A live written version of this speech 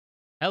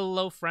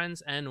Hello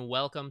friends and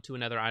welcome to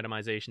another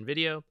itemization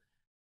video.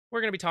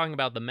 We're going to be talking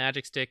about the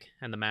magic stick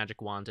and the magic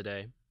wand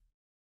today.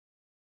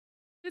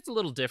 It's a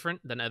little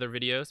different than other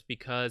videos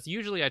because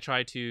usually I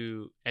try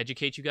to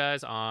educate you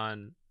guys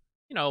on,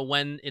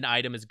 when an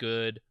item is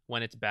good,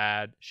 when it's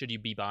bad, should you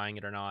be buying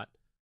it or not.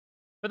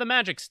 For the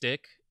magic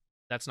stick,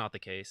 that's not the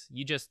case.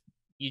 You just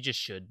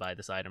should buy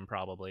this item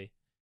probably.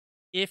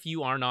 If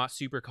you are not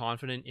super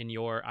confident in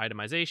your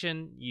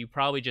itemization, you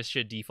probably just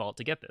should default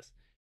to get this.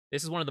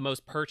 This is one of the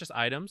most purchased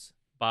items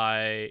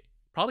by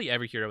probably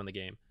every hero in the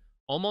game.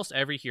 Almost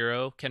every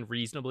hero can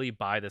reasonably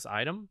buy this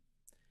item.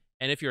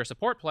 And if you're a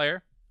support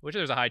player, which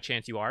there's a high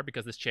chance you are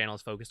because this channel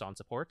is focused on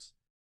supports,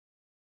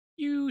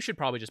 you should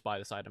probably just buy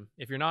this item.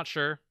 If you're not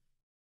sure,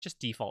 just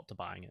default to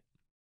buying it.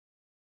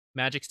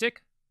 Magic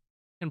Stick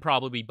can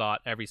probably be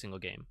bought every single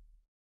game.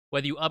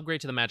 Whether you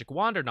upgrade to the Magic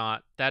Wand or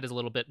not, that is a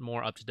little bit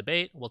more up to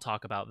debate. We'll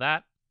talk about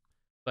that.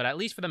 But at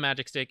least for the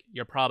Magic Stick,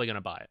 you're probably going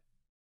to buy it.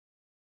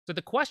 So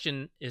the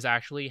question is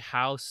actually,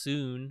 how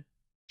soon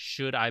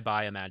should I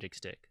buy a Magic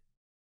Stick?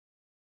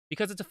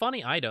 Because it's a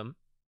funny item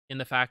in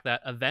the fact that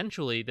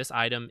eventually this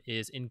item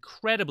is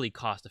incredibly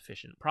cost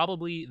efficient.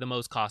 Probably the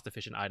most cost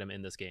efficient item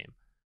in this game.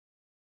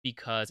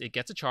 Because it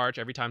gets a charge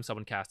every time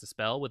someone casts a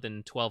spell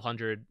within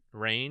 1200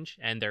 range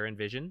and they're in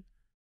vision.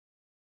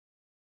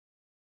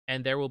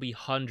 And there will be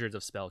hundreds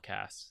of spell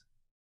casts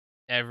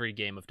every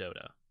game of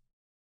Dota.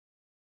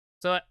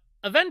 So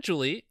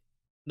eventually,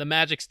 the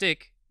Magic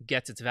Stick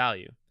gets its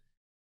value.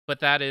 But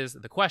that is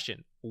the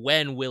question.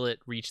 When will it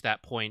reach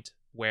that point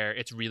where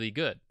it's really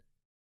good?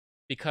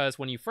 Because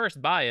when you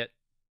first buy it,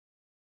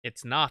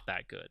 it's not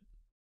that good.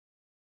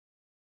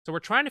 So we're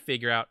trying to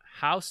figure out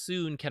how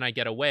soon can I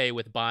get away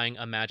with buying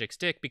a Magic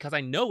Stick, because I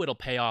know it'll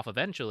pay off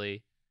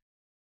eventually.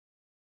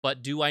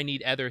 But do I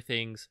need other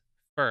things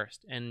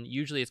first? And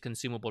usually it's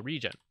consumable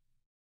regen.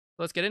 So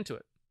let's get into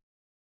it.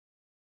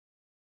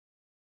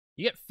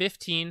 You get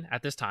 15,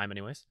 at this time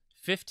anyways,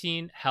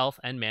 15 health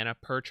and mana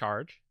per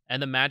charge.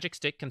 And the Magic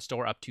Stick can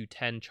store up to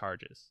 10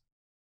 charges.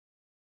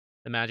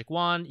 The Magic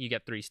Wand, you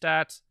get 3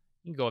 stats.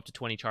 You can go up to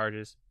 20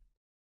 charges.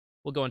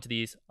 We'll go into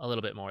these a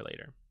little bit more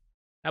later.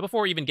 Now,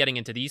 before even getting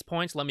into these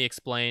points, let me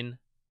explain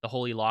the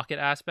Holy Locket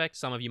aspect.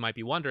 Some of you might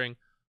be wondering,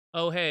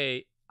 oh,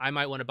 hey, I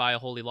might want to buy a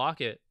Holy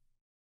Locket.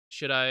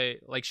 Should I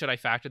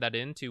factor that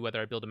into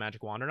whether I build a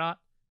Magic Wand or not?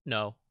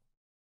 No.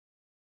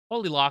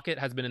 Holy Locket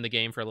has been in the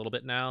game for a little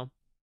bit now,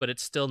 but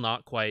it's still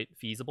not quite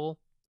feasible.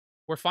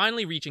 We're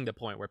finally reaching the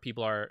point where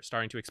people are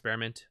starting to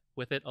experiment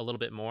with it a little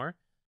bit more.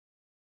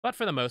 But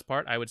for the most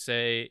part, I would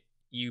say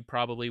you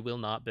probably will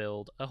not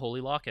build a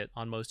Holy Locket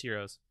on most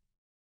heroes.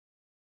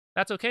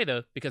 That's okay,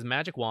 though, because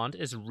Magic Wand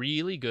is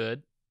really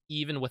good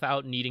even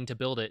without needing to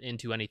build it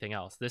into anything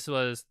else. This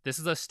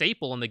is a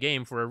staple in the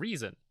game for a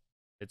reason.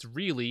 It's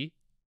really,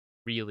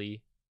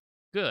 really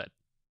good.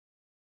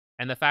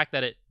 And the fact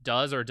that it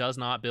does or does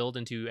not build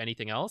into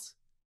anything else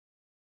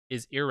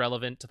is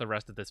irrelevant to the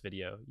rest of this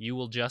video. You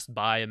will just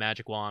buy a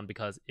Magic Wand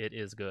because it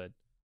is good.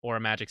 Or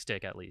a Magic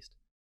Stick, at least.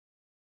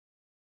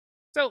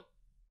 So,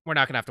 we're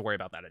not going to have to worry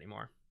about that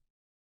anymore.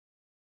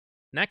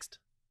 Next,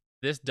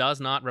 this does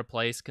not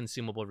replace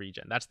consumable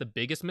regen. That's the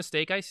biggest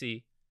mistake I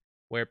see,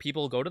 where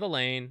people go to the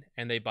lane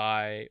and they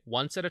buy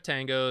one set of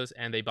tangos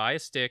and they buy a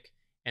stick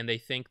and they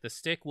think the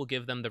stick will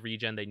give them the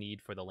regen they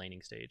need for the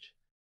laning stage.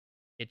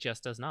 It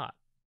just does not.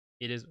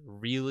 It is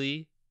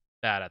really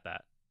bad at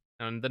that.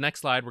 On the next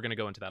slide, we're going to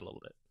go into that a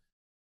little bit.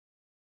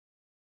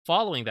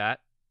 Following that,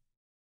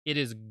 it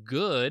is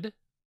good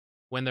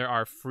when there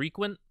are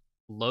frequent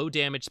low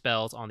damage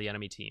spells on the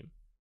enemy team.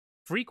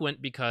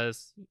 Frequent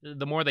because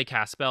the more they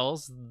cast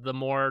spells, the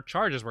more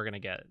charges we're going to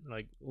get.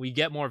 Like, we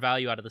get more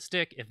value out of the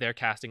stick if they're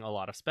casting a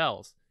lot of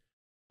spells.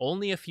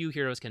 Only a few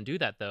heroes can do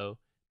that, though,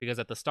 because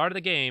at the start of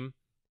the game,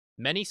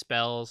 many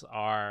spells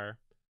are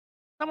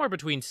somewhere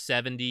between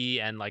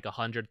 70 and like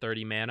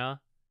 130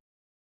 mana.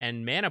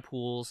 And mana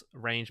pools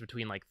range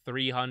between like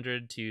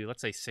 300 to,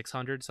 let's say,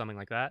 600, something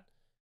like that.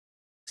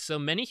 So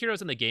many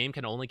heroes in the game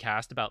can only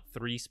cast about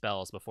 3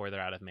 spells before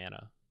they're out of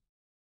mana.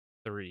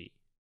 3.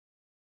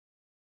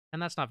 And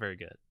that's not very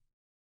good.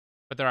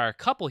 But there are a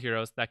couple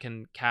heroes that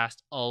can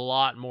cast a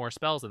lot more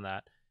spells than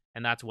that,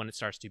 and that's when it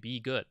starts to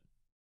be good.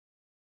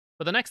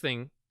 But the next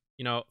thing,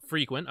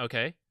 frequent,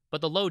 okay.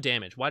 But the low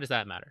damage, why does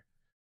that matter?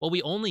 Well,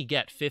 we only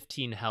get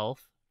 15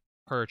 health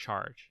per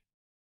charge.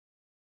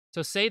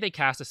 So say they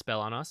cast a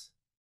spell on us.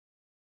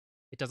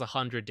 It does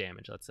 100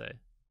 damage, let's say.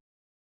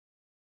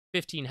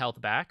 15 health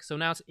back, so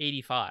now it's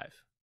 85.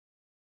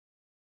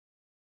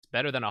 It's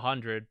better than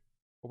 100,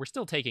 but we're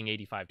still taking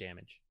 85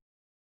 damage.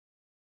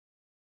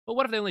 But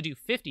what if they only do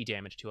 50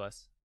 damage to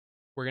us?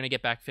 We're going to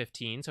get back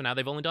 15, so now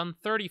they've only done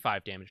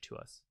 35 damage to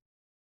us.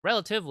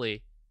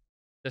 Relatively,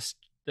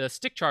 the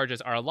stick charges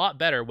are a lot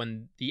better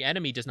when the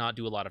enemy does not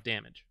do a lot of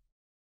damage.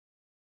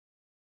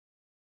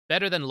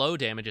 Better than low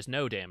damage is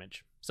no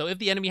damage. So if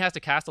the enemy has to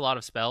cast a lot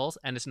of spells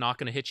and it's not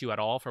going to hit you at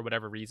all for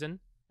whatever reason,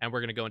 and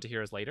we're going to go into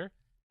heroes later,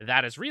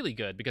 that is really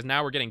good because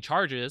now we're getting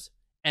charges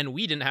and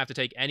we didn't have to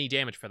take any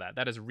damage for that.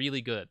 That is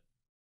really good.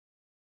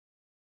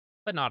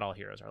 but not all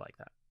heroes are like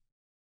that.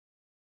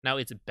 Now,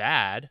 it's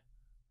bad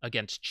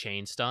against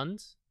chain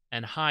stuns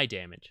and high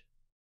damage.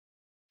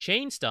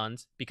 Chain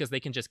stuns because they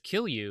can just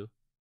kill you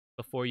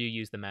before you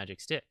use the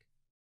magic stick.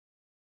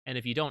 And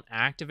if you don't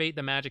activate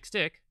the magic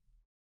stick,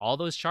 all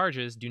those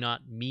charges do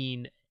not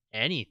mean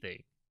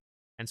anything.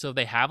 And so if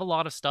they have a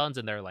lot of stuns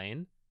in their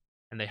lane,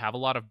 and they have a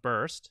lot of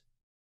burst,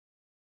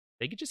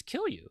 they could just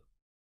kill you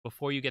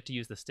before you get to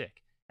use the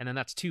stick. And then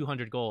that's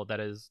 200 gold that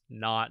has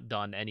not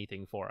done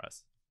anything for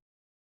us.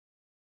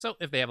 So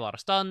if they have a lot of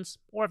stuns,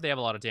 or if they have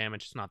a lot of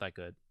damage, it's not that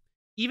good.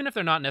 Even if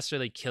they're not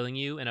necessarily killing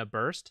you in a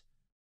burst,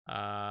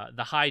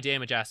 the high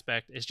damage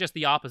aspect is just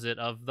the opposite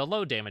of the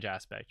low damage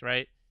aspect,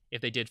 right?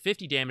 If they did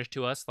 50 damage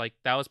to us, like,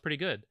 that was pretty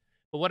good.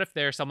 But what if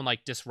they're someone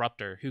like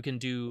Disruptor, who can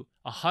do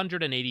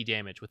 180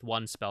 damage with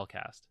one spell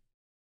cast?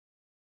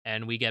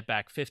 And we get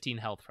back 15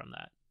 health from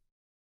that.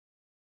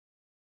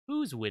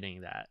 Who's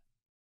winning that?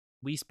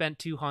 We spent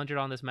 200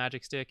 on this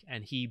magic stick,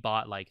 and he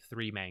bought like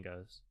 3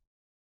 mangoes.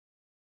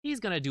 He's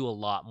going to do a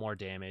lot more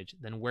damage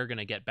than we're going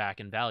to get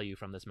back in value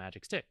from this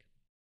magic stick.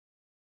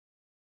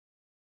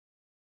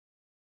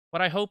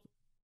 What I hope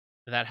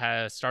that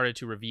has started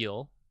to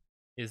reveal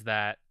is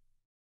that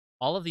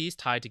all of these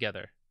tie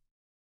together.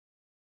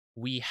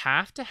 We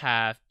have to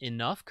have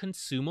enough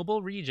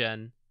consumable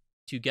regen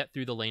to get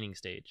through the laning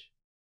stage.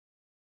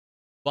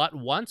 But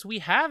once we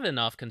have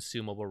enough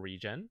consumable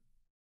regen,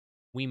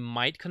 we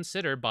might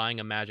consider buying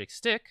a magic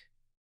stick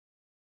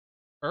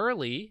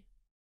early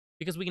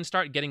because we can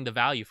start getting the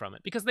value from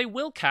it. Because they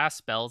will cast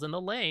spells in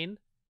the lane,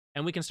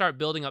 and we can start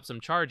building up some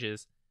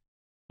charges.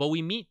 But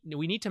we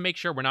need to make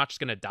sure we're not just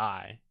going to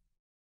die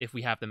if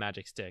we have the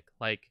magic stick.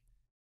 Like,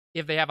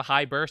 if they have a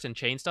high burst and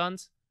chain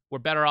stuns, we're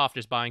better off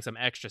just buying some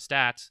extra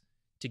stats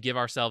to give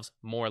ourselves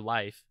more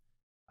life.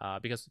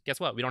 Because guess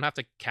what? We don't have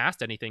to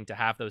cast anything to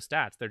have those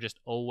stats. They're just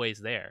always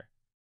there.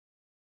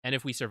 And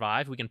if we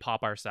survive, we can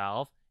pop our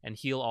salve and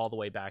heal all the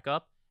way back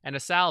up. And a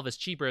salve is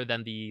cheaper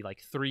than the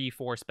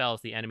 3-4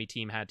 spells the enemy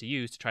team had to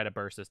use to try to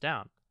burst us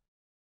down.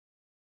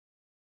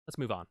 Let's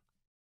move on.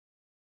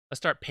 Let's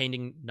start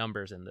painting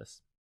numbers in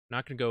this. I'm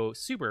not going to go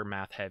super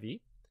math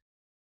heavy,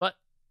 but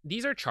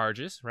these are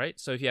charges, right?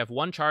 So if you have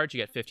 1 charge,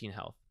 you get 15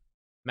 health.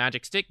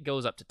 Magic stick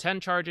goes up to 10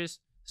 charges,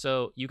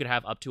 so you could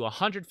have up to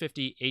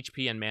 150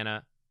 HP and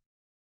mana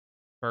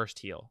burst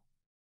heal.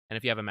 And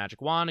if you have a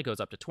magic wand, it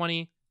goes up to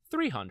 20,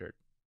 300.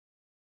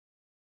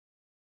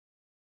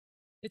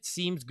 It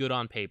seems good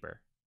on paper.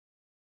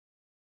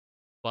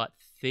 But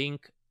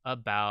think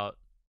about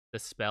the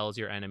spells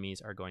your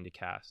enemies are going to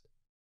cast.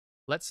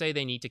 Let's say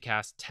they need to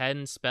cast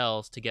 10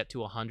 spells to get to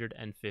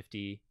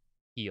 150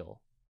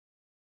 heal.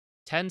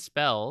 10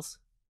 spells,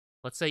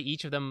 let's say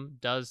each of them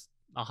does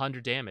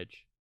 100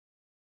 damage.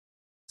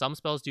 Some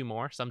spells do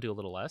more, some do a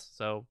little less,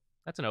 so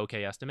that's an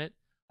okay estimate.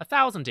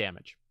 1,000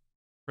 damage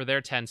for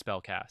their 10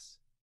 spell casts.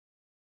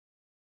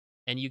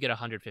 And you get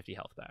 150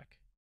 health back.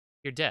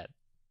 You're dead.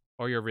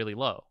 Or you're really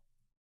low.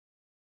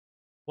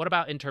 What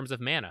about in terms of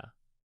mana?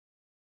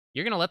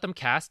 You're going to let them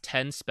cast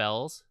 10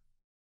 spells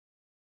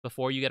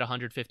before you get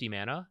 150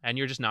 mana, and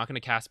you're just not going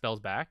to cast spells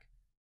back?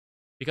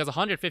 Because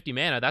 150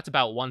 mana, that's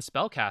about 1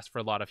 spell cast for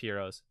a lot of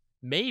heroes.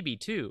 Maybe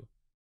 2.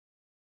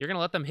 You're going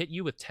to let them hit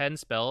you with 10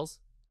 spells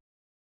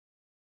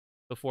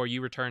before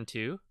you return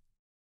 2?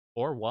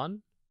 Or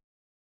 1?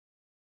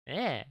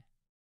 That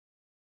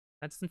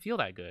doesn't feel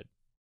that good.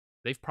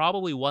 They've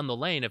probably won the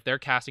lane if they're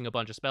casting a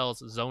bunch of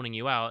spells, zoning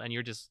you out, and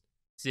you're just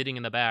sitting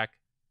in the back,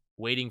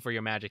 waiting for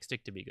your magic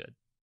stick to be good.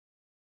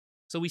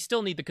 So we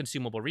still need the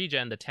consumable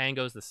regen, the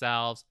tangos, the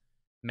salves,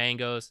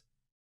 mangoes.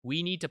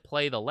 We need to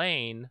play the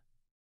lane.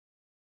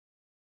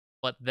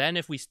 But then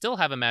if we still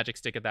have a magic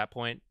stick at that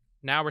point,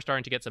 now we're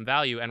starting to get some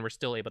value and we're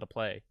still able to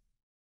play.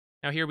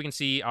 Now here we can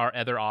see our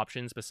other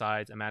options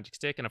besides a magic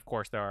stick, and of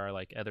course there are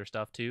other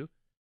stuff too.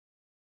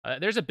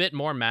 There's a bit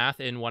more math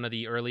in one of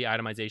the early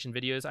itemization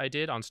videos I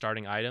did on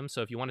starting items,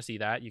 so if you want to see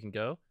that, you can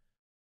go.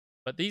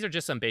 But these are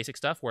just some basic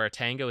stuff where a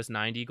tango is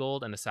 90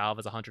 gold and a salve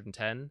is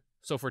 110.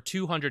 So for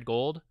 200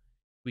 gold,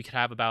 we could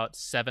have about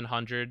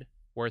 700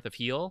 worth of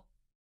heal,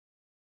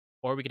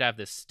 or we could have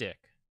this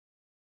stick.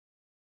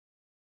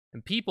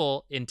 And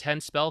people in 10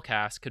 spell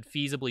casts could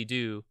feasibly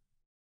do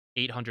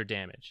 800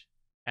 damage.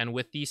 And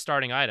with these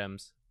starting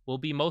items, we'll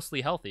be mostly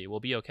healthy, we'll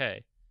be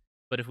okay.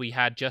 But if we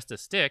had just a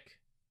stick,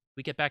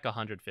 we get back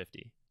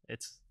 150.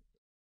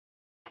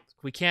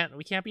 We can't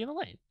be in the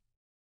lane.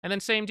 And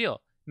then same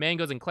deal.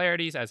 Mangoes and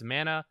Clarities as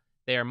mana,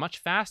 they are much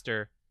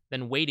faster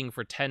than waiting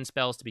for 10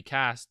 spells to be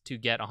cast to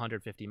get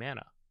 150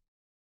 mana.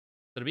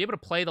 So to be able to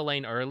play the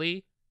lane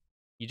early,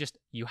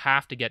 you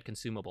have to get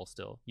consumable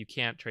still. You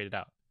can't trade it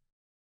out.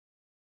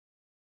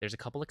 There's a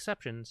couple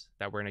exceptions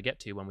that we're going to get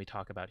to when we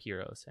talk about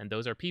heroes, and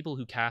those are people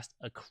who cast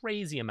a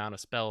crazy amount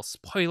of spells.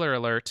 Spoiler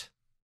alert!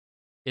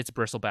 It's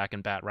Bristleback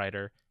and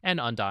Batrider, and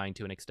Undying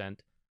to an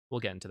extent. We'll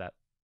get into that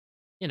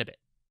in a bit.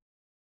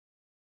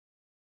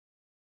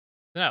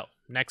 So,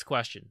 next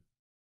question.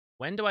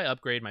 When do I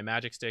upgrade my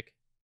magic stick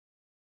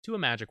to a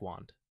magic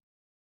wand?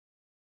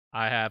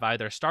 I have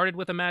either started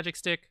with a magic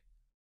stick,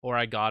 or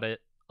I got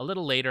it a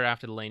little later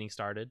after the laning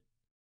started,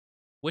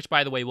 which,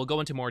 by the way, we'll go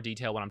into more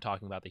detail when I'm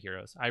talking about the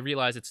heroes. I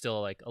realize it's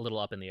still like a little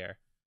up in the air.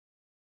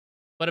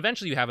 But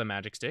eventually you have a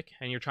magic stick,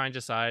 and you're trying to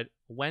decide,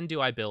 when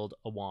do I build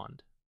a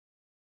wand?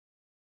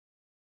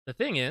 The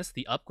thing is,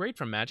 the upgrade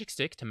from magic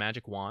stick to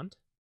magic wand,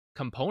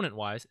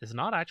 component-wise, is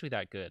not actually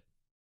that good.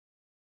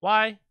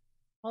 Why?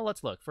 Well,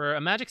 let's look. For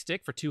a magic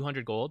stick for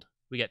 200 gold,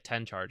 we get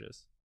 10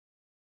 charges.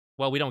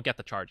 Well, we don't get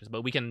the charges,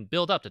 but we can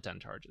build up to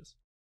 10 charges.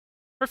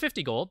 For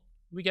 50 gold,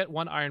 we get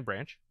 1 iron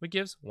branch, which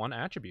gives 1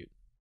 attribute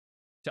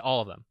to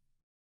all of them.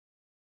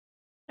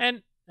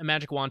 And a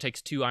magic wand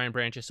takes 2 iron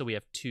branches, so we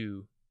have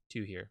 2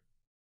 here.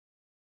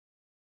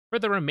 For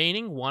the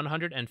remaining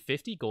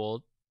 150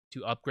 gold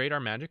to upgrade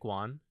our magic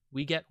wand,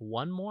 we get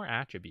 1 more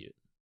attribute.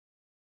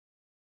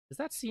 Does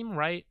that seem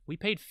right? We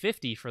paid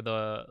 50 for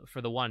the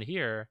one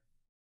here,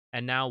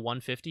 and now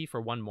 150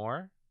 for 1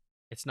 more?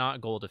 It's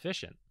not gold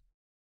efficient.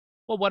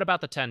 Well, what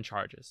about the 10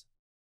 charges?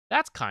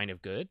 That's kind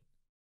of good.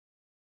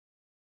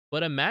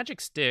 But a magic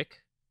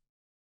stick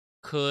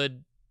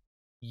could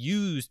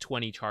use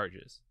 20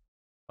 charges.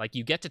 Like,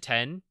 you get to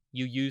 10,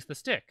 you use the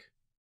stick,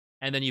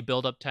 and then you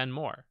build up 10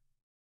 more.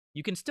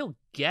 You can still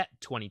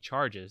get 20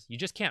 charges, you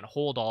just can't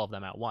hold all of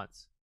them at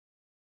once.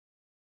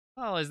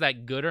 Well, is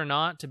that good or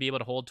not to be able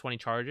to hold 20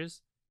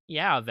 charges?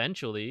 Yeah,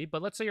 eventually,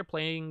 but let's say you're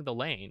playing the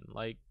lane.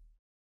 Like,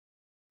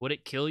 would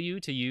it kill you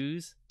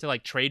to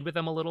like, trade with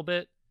them a little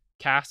bit,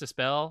 cast a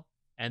spell,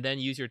 and then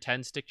use your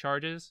 10 stick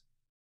charges?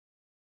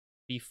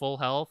 Be full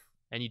health,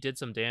 and you did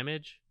some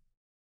damage,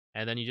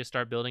 and then you just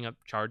start building up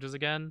charges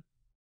again?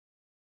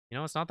 You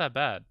know, it's not that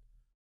bad.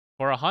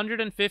 For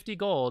 150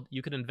 gold,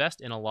 you could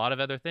invest in a lot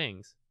of other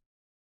things.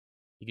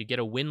 You could get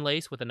a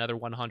windlace with another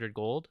 100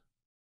 gold.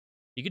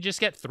 You could just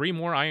get 3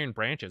 more iron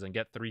branches and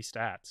get 3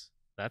 stats.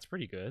 That's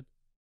pretty good.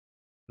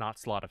 Not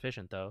slot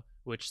efficient, though,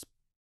 which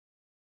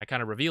I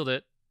kind of revealed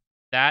it.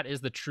 That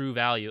is the true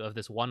value of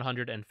this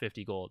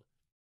 150 gold,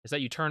 is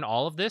that you turn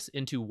all of this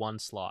into 1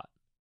 slot.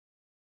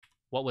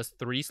 What was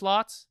 3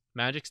 slots?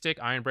 Magic stick,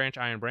 iron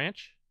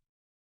branch.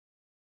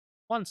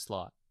 1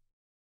 slot.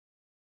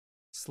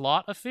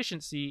 Slot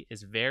efficiency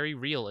is very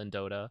real in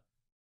Dota.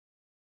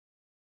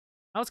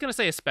 I was going to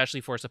say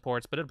especially for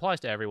supports, but it applies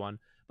to everyone.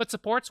 But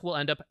supports will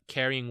end up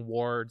carrying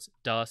wards,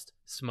 dust,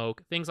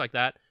 smoke, things like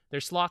that. Their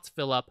slots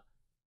fill up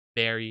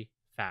very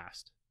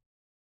fast.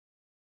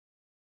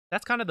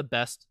 That's kind of the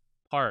best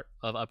part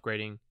of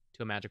upgrading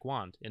to a magic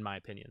wand, in my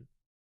opinion.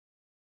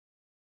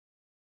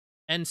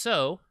 And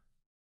so,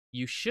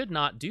 you should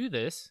not do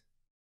this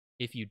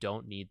if you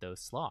don't need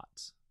those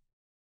slots.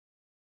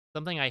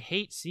 Something I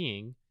hate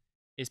seeing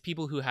is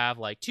people who have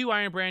like 2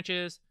 iron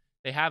branches,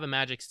 they have a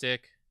magic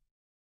stick,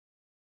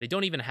 they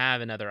don't even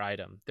have another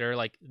item. They're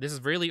like, this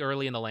is really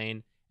early in the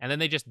lane, and then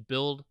they just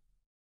build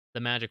the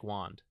magic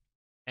wand,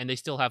 and they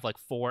still have like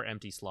 4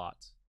 empty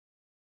slots.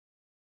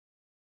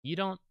 You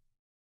don't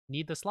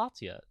need the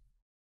slots yet.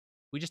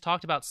 We just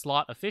talked about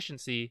slot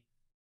efficiency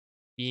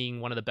being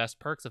one of the best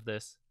perks of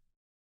this.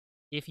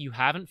 If you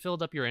haven't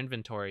filled up your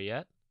inventory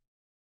yet,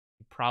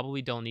 you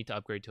probably don't need to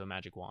upgrade to a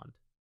magic wand.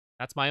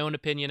 That's my own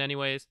opinion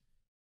anyways.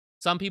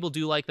 Some people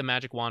do like the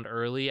magic wand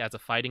early as a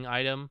fighting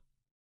item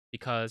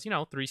because, you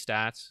know, 3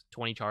 stats,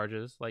 20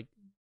 charges. Like,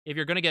 if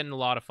you're going to get in a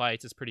lot of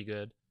fights, it's pretty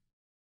good.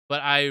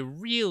 But I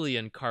really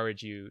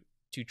encourage you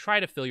to try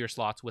to fill your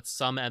slots with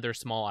some other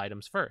small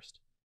items first.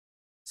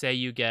 Say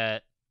you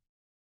get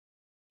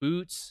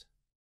boots,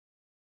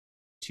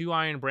 2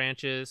 iron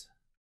branches.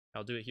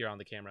 I'll do it here on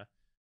the camera.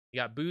 You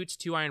got boots,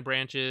 2 iron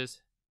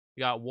branches.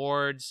 You got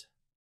wards.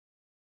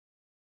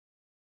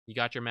 You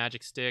got your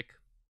magic stick.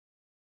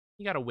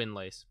 You got a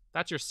windlace.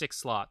 That's your 6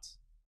 slots.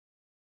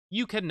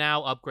 You can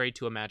now upgrade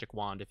to a magic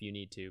wand if you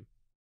need to.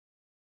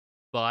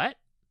 But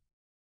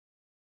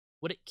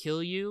would it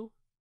kill you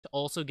to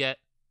also get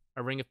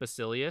a ring of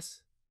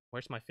Basilius?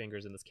 Where's my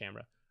fingers in this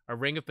camera? A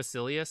ring of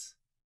Basilius,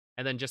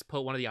 and then just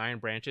put one of the iron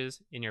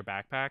branches in your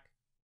backpack?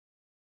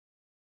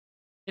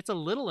 It's a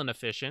little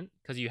inefficient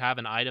because you have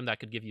an item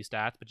that could give you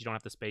stats, but you don't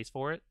have the space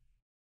for it.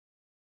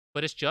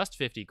 But it's just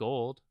 50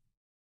 gold.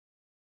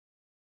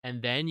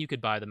 And then you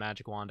could buy the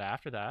magic wand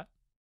after that.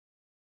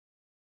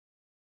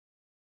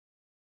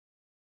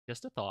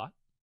 Just a thought.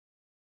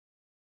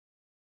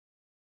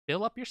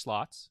 Fill up your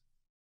slots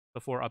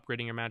before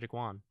upgrading your magic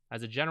wand.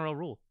 As a general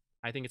rule,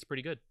 I think it's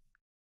pretty good.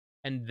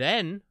 And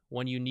then,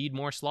 when you need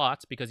more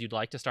slots because you'd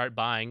like to start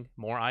buying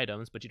more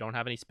items, but you don't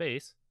have any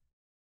space,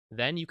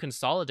 then you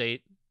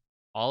consolidate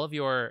all of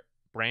your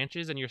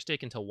branches and your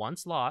stick into 1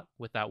 slot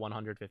with that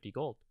 150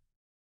 gold.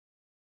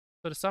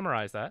 So to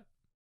summarize that,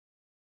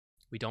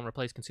 we don't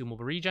replace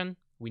consumable regen.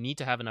 We need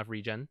to have enough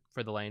regen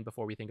for the lane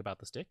before we think about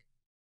the stick.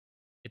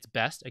 It's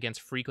best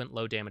against frequent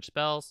low damage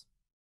spells,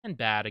 and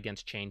bad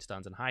against chain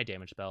stuns and high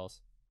damage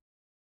spells.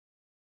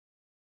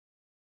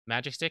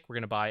 Magic stick, we're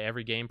going to buy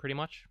every game pretty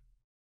much.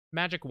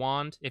 Magic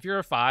wand, if you're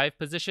a 5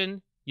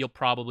 position, you'll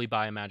probably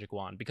buy a magic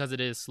wand because it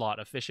is slot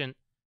efficient,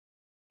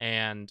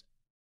 and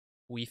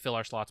we fill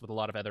our slots with a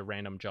lot of other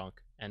random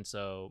junk, and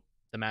so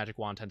the magic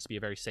wand tends to be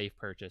a very safe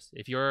purchase.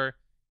 If you're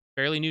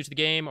fairly new to the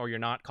game or you're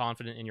not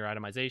confident in your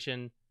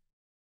itemization,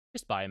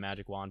 just buy a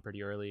magic wand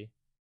pretty early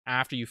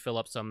after you fill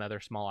up some other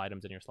small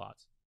items in your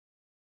slots.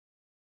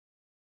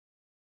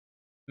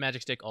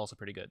 Magic stick also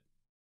pretty good.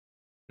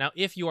 Now,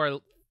 if you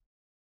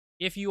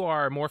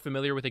are more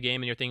familiar with the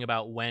game and you're thinking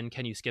about when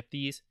can you skip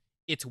these,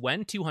 it's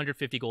when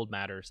 250 gold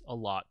matters a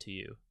lot to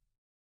you.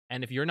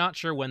 And if you're not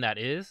sure when that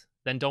is,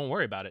 then don't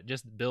worry about it.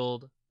 Just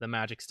build the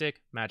magic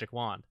stick, magic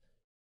wand.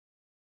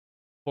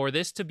 For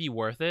this to be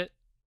worth it,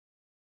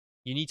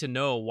 you need to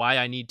know why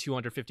I need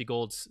 250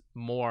 golds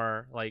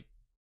more. Like,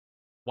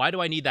 why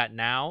do I need that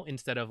now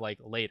instead of like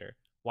later?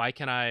 Why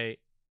can I...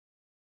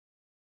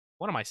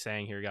 What am I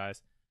saying here,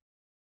 guys?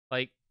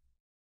 Like,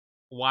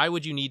 why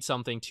would you need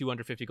something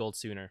 250 gold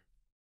sooner?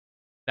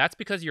 That's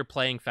because you're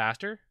playing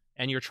faster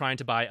and you're trying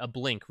to buy a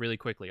blink really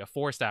quickly, a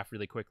 4-staff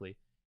really quickly,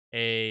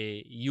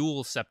 a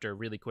Yule scepter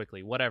really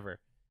quickly, whatever.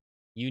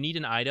 You need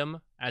an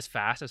item as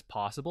fast as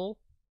possible,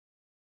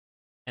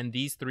 and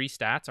these 3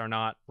 stats are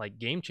not like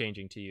game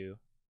changing to you,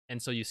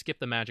 and so you skip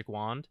the magic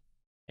wand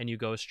and you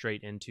go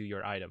straight into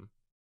your item.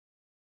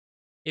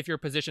 If you're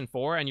position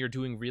 4 and you're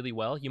doing really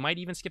well, you might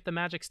even skip the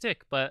magic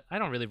stick, but I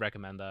don't really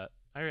recommend that.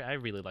 I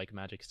really like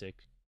magic stick,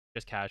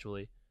 just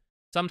casually.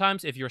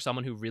 Sometimes if you're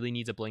someone who really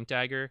needs a blink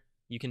dagger,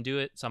 you can do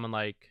it. Someone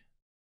like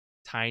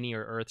Tiny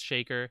or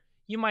Earthshaker,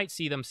 you might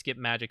see them skip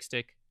magic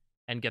stick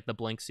and get the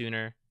blink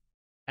sooner.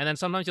 And then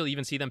sometimes you'll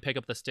even see them pick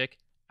up the stick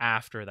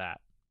after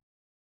that.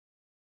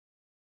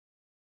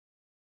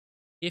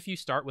 If you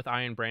start with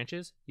iron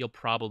branches, you'll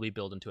probably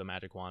build into a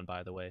magic wand,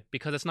 by the way,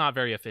 because it's not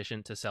very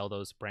efficient to sell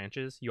those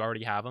branches. You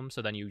already have them,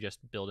 so then you just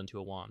build into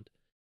a wand.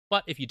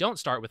 But if you don't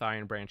start with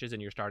iron branches in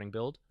your starting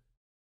build,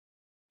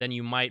 then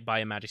you might buy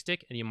a magic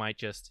stick and you might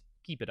just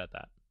keep it at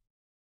that.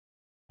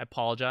 I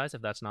apologize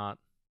if that's not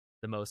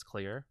the most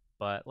clear,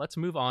 but let's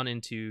move on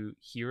into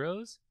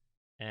heroes,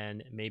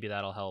 and maybe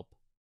that'll help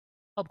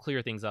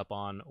clear things up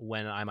on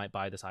when I might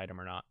buy this item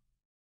or not.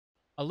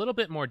 A little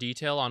bit more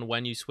detail on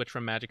when you switch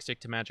from magic stick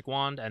to magic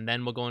wand, and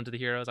then we'll go into the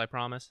heroes, I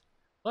promise.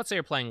 Let's say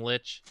you're playing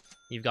Lich,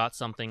 you've got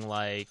something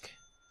like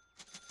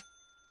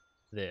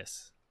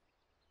this.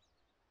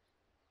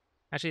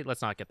 Actually,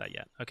 let's not get that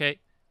yet, okay?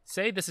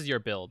 Say this is your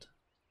build.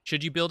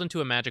 Should you build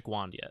into a magic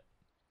wand yet?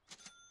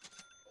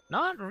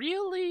 Not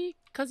really,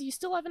 because you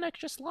still have an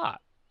extra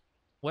slot.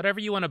 Whatever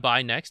you want to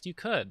buy next, you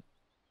could.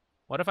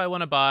 What if I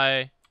want to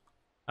buy...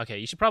 Okay,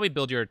 you should probably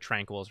build your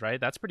Tranquils, right?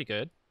 That's pretty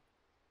good.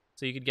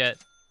 So you could get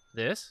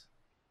this,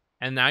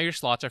 and now your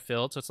slots are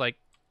filled, so it's like,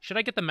 should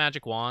I get the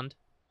magic wand?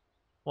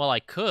 Well, I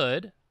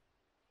could.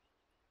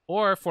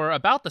 Or for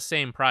about the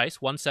same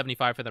price,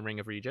 175 for the Ring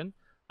of Regen,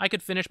 I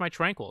could finish my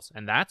Tranquils,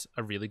 and that's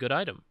a really good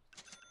item.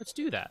 Let's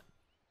do that.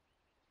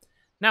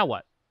 Now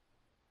what?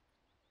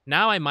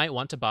 Now I might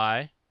want to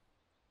buy...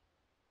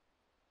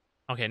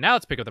 Okay, now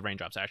let's pick up the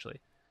raindrops,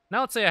 actually.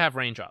 Now let's say I have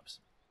raindrops.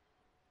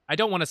 I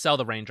don't want to sell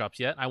the raindrops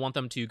yet. I want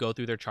them to go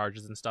through their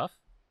charges and stuff.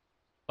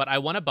 But I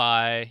want to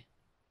buy...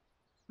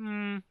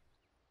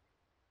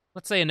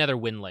 let's say another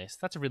Windlace.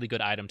 That's a really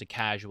good item to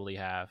casually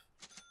have.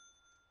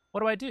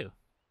 What do?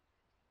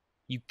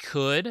 You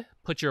could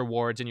put your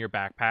wards in your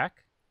backpack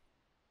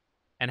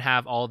and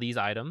have all these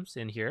items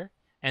in here.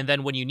 And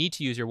then when you need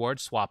to use your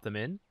wards, swap them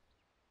in.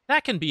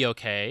 That can be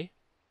okay.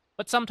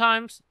 But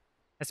sometimes,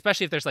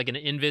 especially if there's like an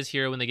invis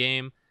hero in the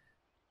game,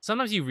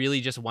 sometimes you really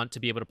just want to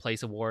be able to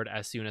place a ward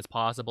as soon as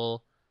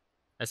possible.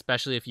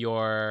 Especially if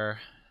you're...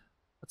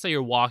 Let's say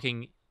you're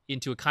walking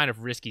into a kind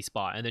of risky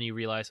spot, and then you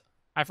realize,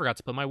 I forgot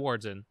to put my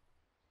wards in.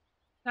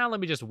 Now let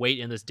me just wait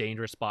in this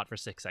dangerous spot for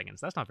 6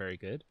 seconds. That's not very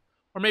good.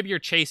 Or maybe you're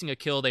chasing a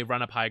kill, they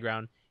run up high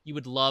ground. You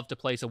would love to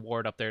place a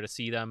ward up there to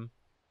see them,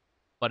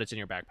 but it's in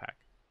your backpack.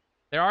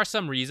 There are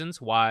some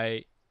reasons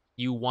why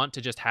you want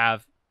to just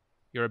have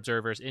your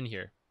observers in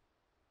here.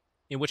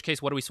 In which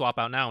case, what do we swap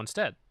out now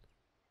instead?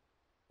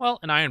 Well,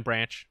 an Iron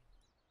Branch.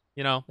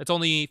 You know, it's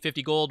only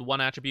 50 gold,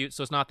 1 attribute,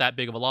 so it's not that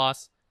big of a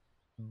loss.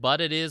 But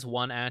it is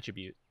 1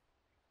 attribute.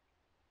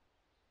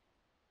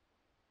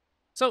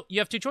 So, you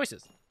have 2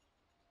 choices.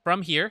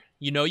 From here,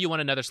 you know you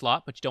want another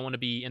slot, but you don't want to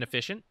be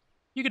inefficient.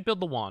 You could build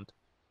the wand,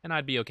 and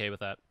I'd be okay with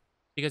that.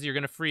 Because you're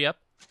going to free up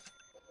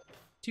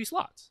 2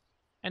 slots.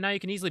 And now you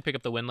can easily pick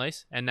up the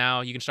Windlace, and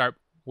now you can start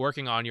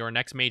working on your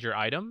next major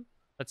item.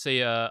 Let's say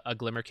a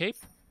Glimmer Cape.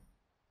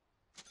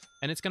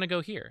 And it's going to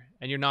go here,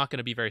 and you're not going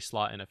to be very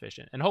slot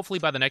inefficient. And hopefully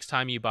by the next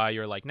time you buy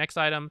your next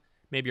item,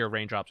 maybe your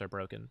raindrops are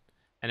broken.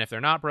 And if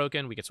they're not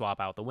broken, we could swap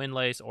out the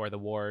Windlace or the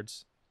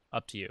wards.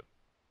 Up to you.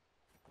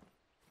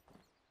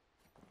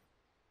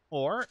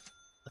 Or,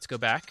 let's go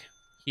back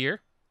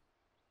here.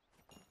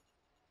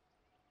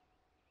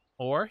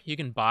 Or you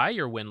can buy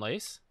your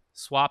Windlace,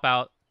 swap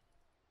out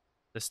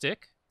the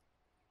stick,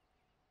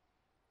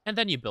 and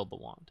then you build the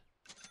wand.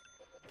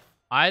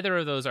 Either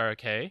of those are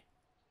okay,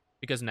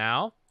 because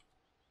now,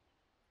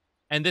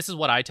 and this is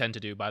what I tend to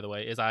do, by the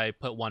way, is I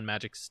put one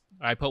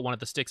of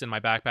the sticks in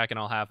my backpack and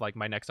I'll have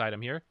my next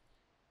item here.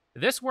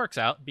 This works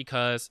out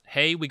because,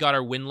 hey, we got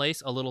our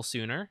Windlace a little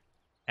sooner,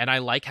 and I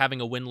like having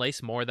a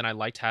Windlace more than I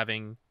liked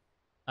having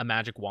a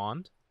magic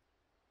wand.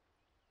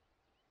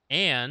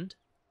 And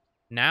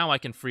now I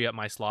can free up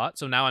my slot.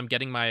 So now I'm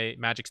getting my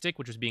magic stick,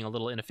 which was being a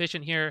little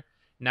inefficient here.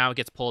 Now it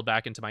gets pulled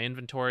back into my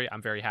inventory.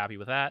 I'm very happy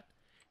with that.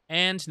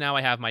 And now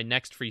I have my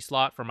next free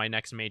slot for my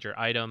next major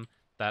item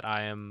that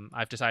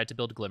I've decided to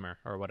build Glimmer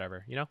or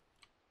whatever, you know?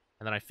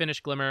 And then I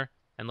finish Glimmer,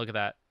 and look at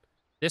that.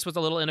 This was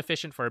a little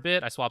inefficient for a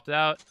bit. I swapped it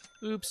out.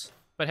 Oops.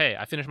 But hey,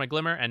 I finished my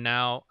Glimmer, and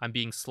now I'm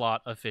being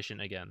slot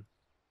efficient again.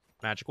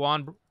 Magic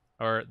Wand,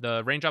 or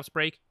the Raindrops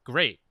break,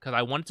 great, because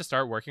I wanted to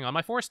start working on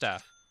my Force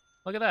Staff.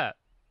 Look at that.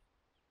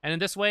 And in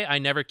this way, I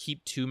never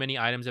keep too many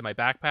items in my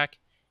backpack,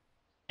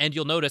 and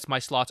you'll notice my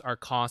slots are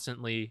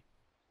constantly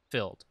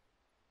filled.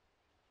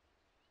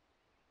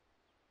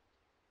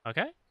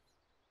 Okay?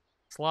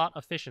 Slot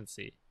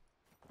efficiency.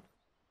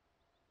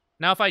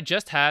 Now, if I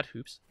just had,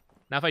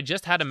 now if I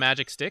just had a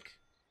magic stick,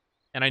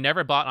 and I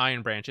never bought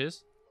iron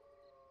branches,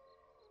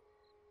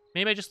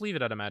 maybe I just leave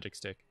it at a magic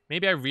stick.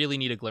 Maybe I really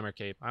need a Glimmer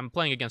Cape. I'm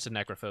playing against a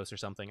Necrophos or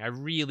something. I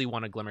really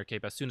want a Glimmer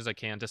Cape as soon as I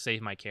can to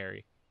save my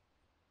carry.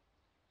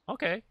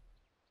 Okay.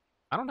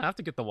 I don't have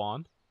to get the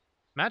wand.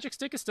 Magic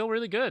stick is still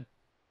really good.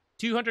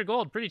 200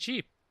 gold, pretty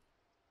cheap.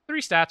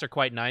 3 stats are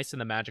quite nice in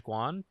the magic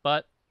wand,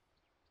 but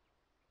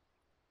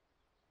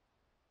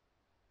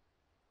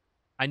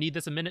I need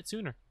this a minute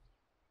sooner.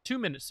 2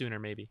 minutes sooner,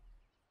 maybe.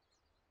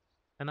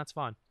 And that's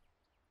fine.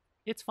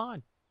 It's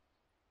fine.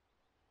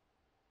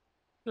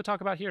 We'll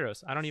talk about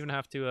heroes. I don't even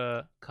have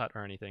to cut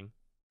or anything.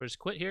 We'll just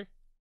quit here.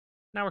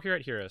 Now we're here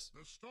at heroes.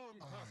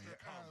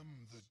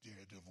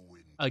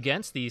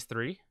 Against these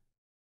 3,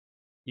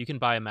 you can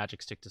buy a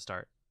magic stick to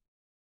start.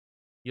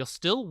 You'll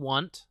still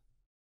want...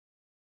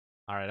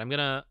 Alright, I'm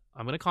gonna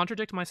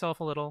contradict myself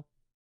a little.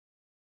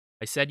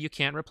 I said you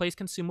can't replace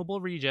consumable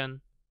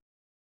regen.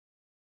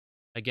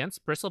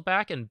 Against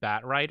Bristleback and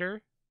Bat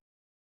Rider,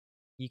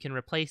 you can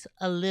replace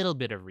a little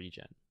bit of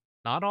regen.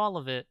 Not all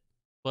of it,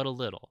 but a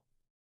little.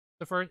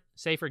 So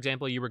say, for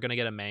example, you were going to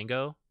get a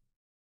mango.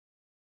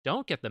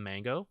 Don't get the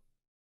mango.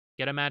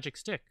 Get a magic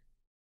stick.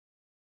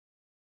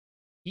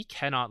 He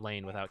cannot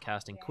lane without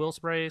casting Quill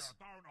Sprays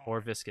or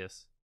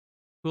Viscous.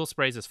 Quill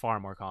Sprays is far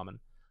more common.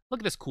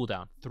 Look at this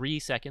cooldown. 3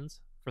 seconds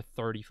for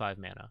 35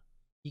 mana.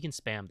 He can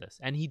spam this,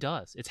 and he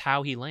does. It's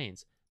how he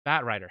lanes.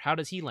 Bat Rider, how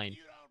does he lane?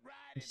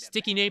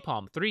 Sticky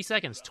Napalm, 3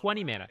 seconds,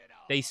 20 mana.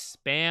 They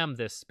spam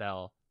this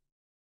spell.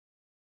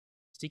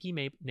 Sticky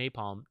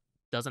Napalm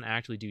doesn't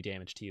actually do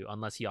damage to you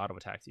unless he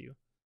auto-attacks you.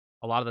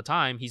 A lot of the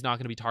time, he's not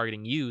going to be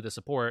targeting you, the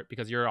support,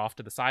 because you're off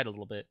to the side a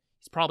little bit.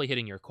 He's probably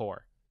hitting your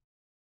core.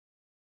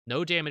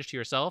 No damage to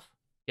yourself,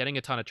 getting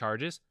a ton of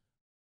charges.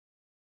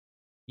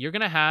 You're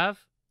going to have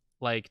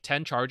like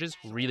 10 charges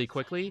really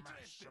quickly,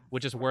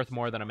 which is worth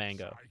more than a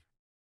mango.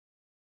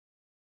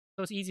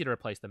 So it's easy to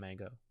replace the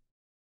mango.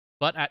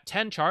 But at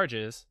 10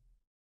 charges,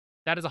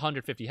 that is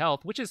 150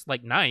 health, which is,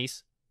 like,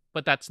 nice,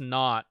 but that's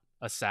not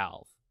a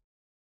salve.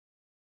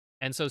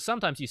 And so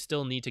sometimes you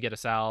still need to get a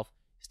salve,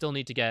 still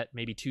need to get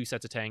maybe 2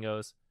 sets of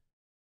tangos.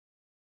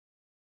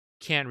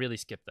 Can't really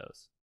skip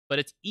those. But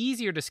it's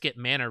easier to skip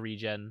mana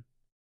regen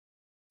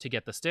to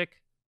get the stick,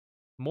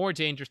 more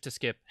dangerous to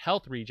skip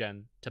health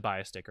regen to buy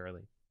a stick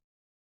early.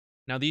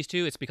 Now these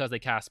two, it's because they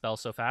cast spells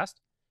so fast.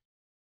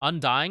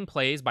 Undying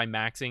plays by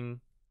maxing,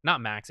 not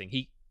maxing,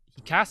 he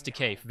casts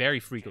Decay very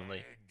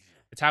frequently.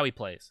 It's how he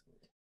plays.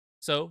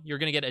 So you're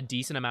going to get a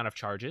decent amount of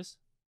charges.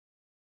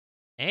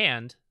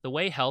 And the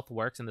way health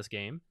works in this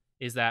game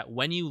is that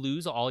when you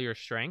lose all your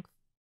strength,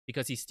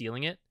 because he's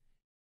stealing it,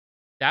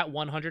 that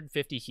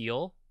 150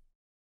 heal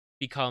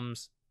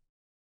becomes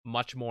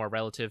much more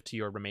relative to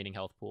your remaining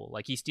health pool.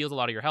 Like, he steals a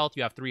lot of your health.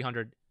 You have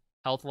 300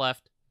 health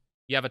left.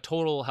 You have a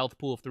total health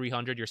pool of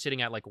 300. You're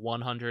sitting at like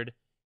 100.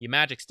 You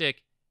magic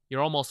stick.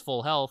 You're almost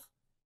full health.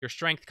 Your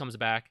strength comes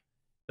back.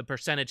 The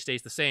percentage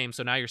stays the same,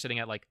 so now you're sitting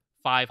at like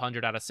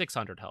 500 out of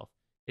 600 health.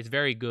 It's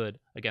very good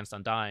against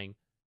Undying.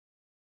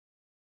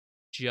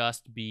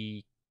 Just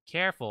be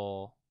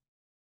careful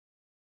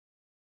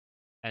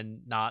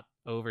and not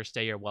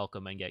overstay your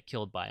welcome and get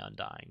killed by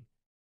Undying.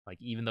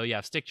 Like, even though you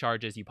have stick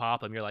charges, you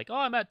pop them, you're like, oh,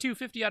 I'm at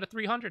 250 out of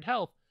 300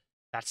 health.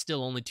 That's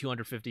still only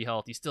 250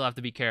 health. You still have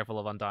to be careful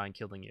of Undying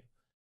killing you.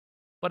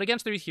 But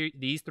against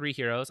these 3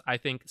 heroes, I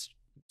think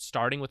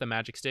starting with a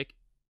magic stick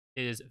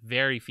is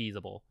very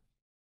feasible.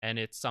 And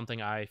it's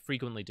something I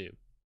frequently do.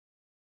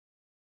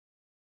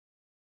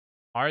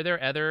 Are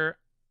there other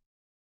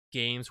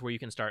games where you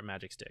can start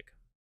Magic Stick?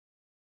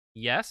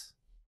 Yes.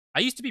 I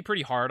used to be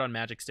pretty hard on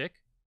Magic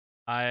Stick.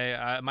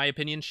 My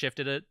opinion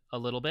shifted it a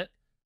little bit.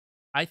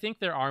 I think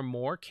there are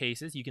more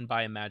cases you can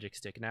buy a Magic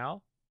Stick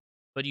now,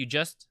 but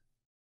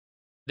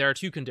there are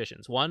 2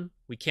 conditions. 1,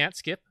 we can't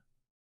skip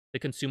the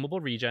consumable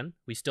regen.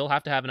 We still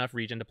have to have enough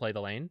regen to play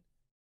the lane.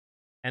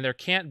 And there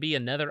can't be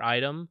another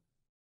item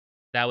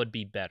that would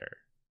be better.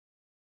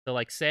 So,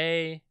 like,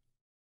 say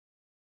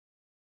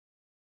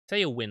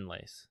a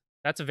Windlace.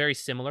 That's a very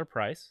similar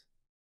price.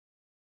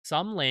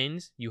 Some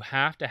lanes, you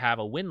have to have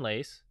a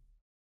Windlace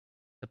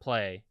to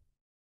play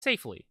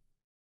safely.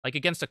 Like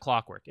against a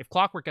Clockwork. If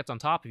Clockwork gets on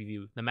top of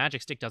you, the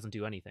Magic Stick doesn't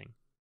do anything.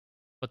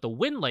 But the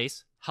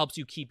Windlace helps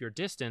you keep your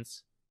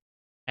distance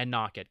and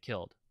not get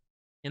killed.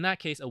 In that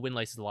case, a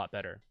Windlace is a lot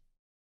better.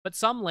 But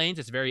some lanes,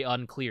 it's very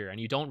unclear, and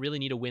you don't really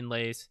need a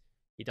Windlace.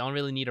 You don't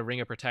really need a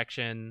Ring of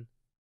Protection.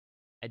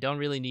 I don't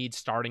really need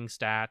starting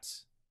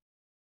stats,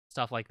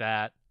 stuff like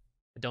that.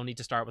 I don't need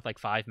to start with like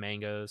 5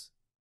 mangoes.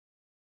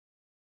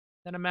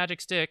 Then a Magic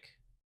Stick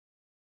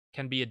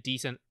can be a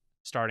decent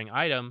starting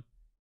item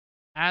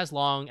as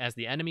long as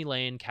the enemy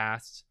lane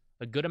casts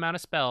a good amount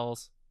of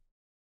spells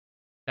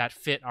that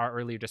fit our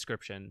earlier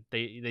description.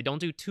 They don't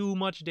do too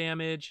much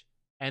damage,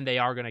 and they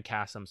are going to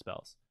cast some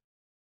spells.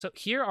 So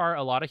here are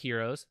a lot of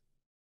heroes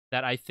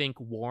that I think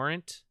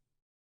warrant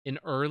an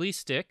early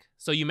stick.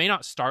 So you may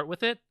not start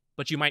with it,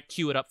 but you might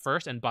queue it up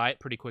first and buy it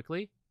pretty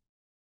quickly.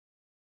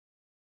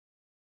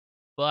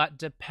 But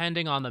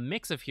depending on the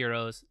mix of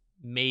heroes,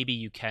 maybe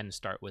you can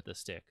start with a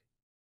stick.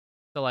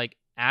 So like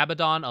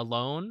Abaddon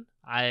alone,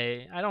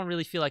 I don't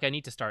really feel like I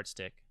need to start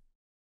stick.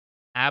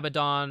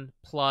 Abaddon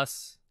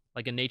plus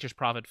like a Nature's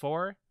Prophet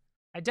 4,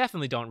 I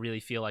definitely don't really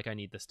feel like I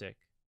need the stick.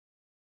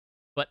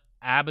 But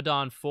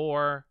Abaddon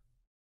 4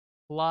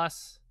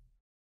 plus,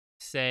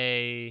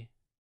 say,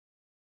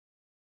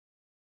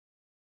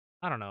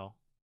 I don't know,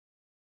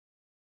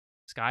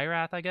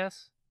 Skywrath, I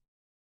guess?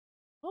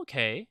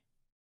 Okay.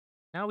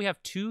 Now we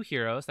have 2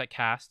 heroes that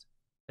cast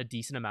a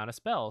decent amount of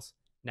spells.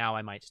 Now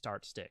I might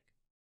start stick.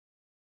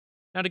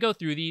 Now to go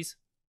through these,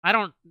 I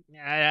don't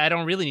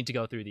really need to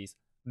go through these.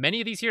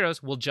 Many of these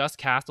heroes will just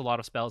cast a lot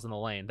of spells in the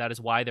lane. That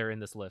is why they're in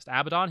this list.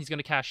 Abaddon, he's going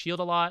to cast Shield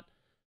a lot.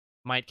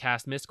 Might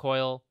cast Mist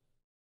Coil.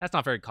 That's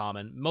not very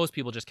common. Most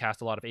people just cast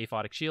a lot of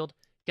Aphotic Shield.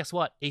 Guess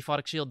what?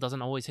 Aphotic Shield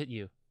doesn't always hit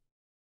you.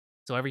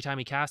 So every time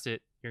you cast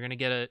it, you're going to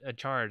get a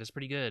charge. It's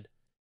pretty good.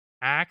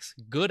 Axe,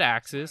 good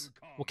axes,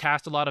 will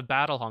cast a lot of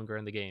Battle Hunger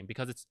in the game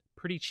because it's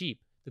pretty cheap.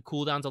 The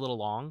cooldown's a little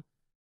long,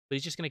 but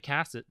he's just going to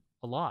cast it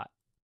a lot.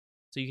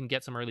 So you can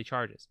get some early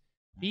charges.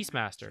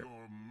 Beastmaster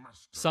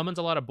summons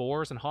a lot of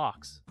boars and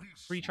hawks.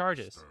 Free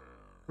charges.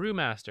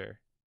 Brewmaster.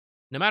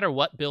 No matter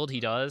what build he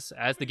does,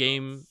 as the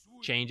game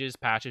changes,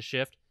 patches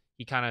shift,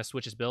 he kind of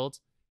switches builds.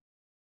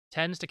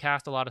 Tends to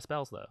cast a lot of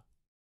spells, though.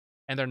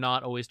 And they're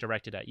not always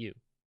directed at you.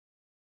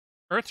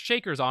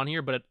 Earthshaker's on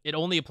here, but it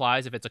only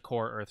applies if it's a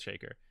core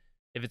Earthshaker.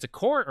 If it's a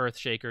core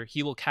Earthshaker,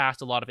 he will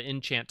cast a lot of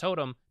Enchant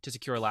Totem to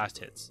secure last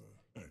hits.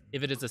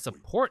 If it is a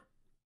support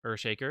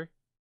Earthshaker,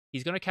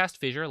 he's going to cast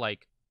Fissure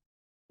like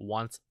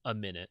once a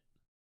minute.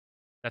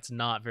 That's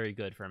not very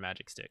good for a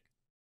Magic Stick.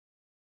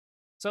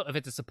 So if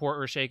it's a support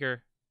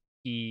Earthshaker,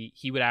 he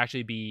would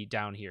actually be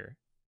down here.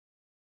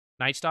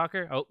 Night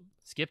Stalker, oh,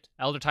 skipped.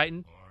 Elder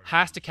Titan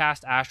has to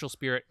cast Astral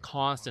Spirit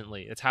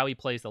constantly. It's how he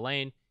plays the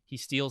lane. He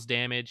steals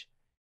damage.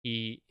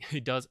 He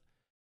does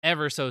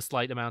ever so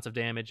slight amounts of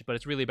damage, but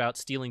it's really about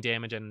stealing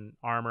damage and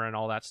armor and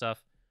all that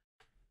stuff.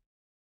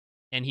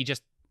 And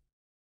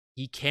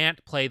he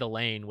can't play the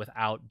lane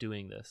without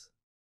doing this.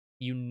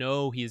 You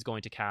know he is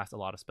going to cast a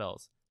lot of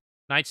spells.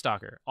 Night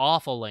Stalker,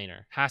 awful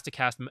laner, has to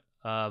cast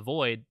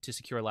Void to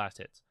secure last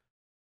hits.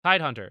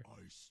 Tidehunter,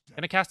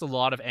 gonna cast a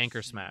lot of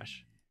Anchor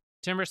Smash.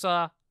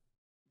 Timbersaw,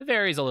 it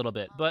varies a little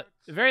bit, but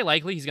very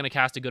likely he's gonna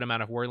cast a good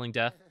amount of Whirling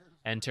Death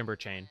and Timber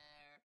Chain. So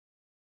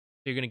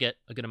you're gonna get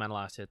a good amount of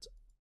last hits.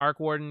 Arc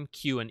Warden,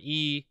 Q and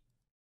E.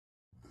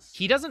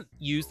 He doesn't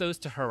use those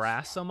to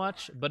harass so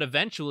much, but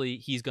eventually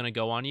he's gonna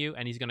go on you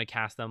and he's gonna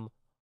cast them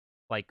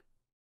like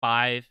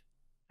 5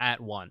 at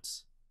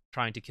once,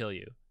 trying to kill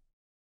you.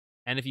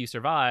 And if you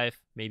survive,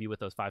 maybe with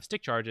those 5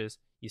 stick charges,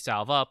 you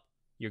salve up,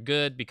 you're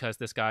good because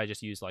this guy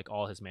just used like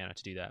all his mana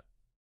to do that.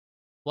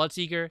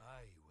 Bloodseeker.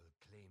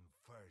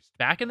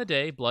 Back in the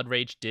day, Blood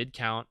Rage did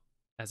count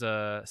as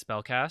a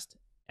spell cast,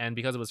 and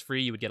because it was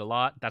free, you would get a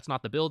lot. That's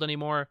not the build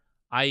anymore.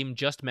 I'm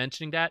just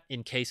mentioning that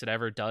in case it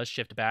ever does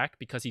shift back,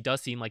 because he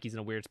does seem like he's in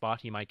a weird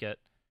spot. He might get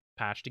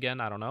patched again,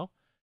 I don't know.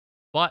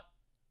 But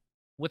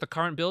with the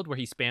current build where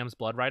he spams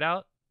Blood Right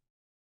Out,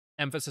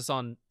 emphasis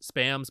on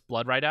spams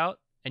Blood Right Out,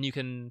 and you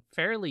can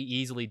fairly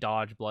easily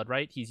dodge Blood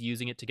Right. He's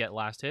using it to get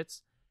last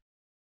hits.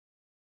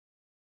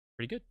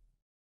 Pretty good.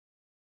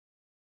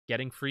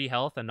 Getting free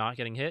health and not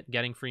getting hit,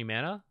 getting free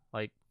mana,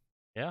 like,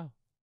 yeah,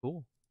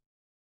 cool.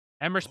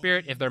 Ember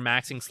Spirit, if they're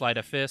maxing Sleight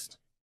of Fist,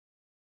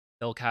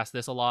 they'll cast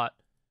this a lot.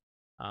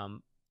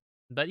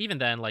 But even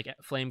then, like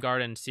Flame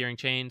Guard and Searing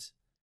Chains,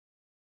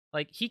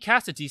 like he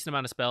casts a decent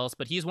amount of spells,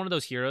 but he's one of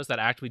those heroes that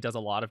actually does a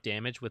lot of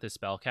damage with his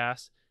spell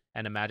cast,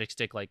 and a Magic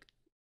Stick like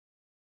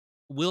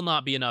will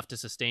not be enough to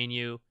sustain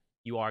you.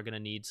 You are going to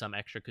need some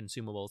extra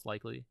consumables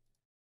likely.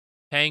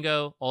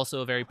 Pango,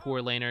 also a very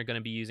poor laner, going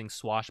to be using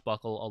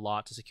Swashbuckle a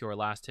lot to secure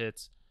last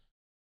hits.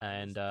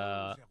 And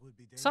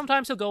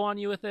sometimes he'll go on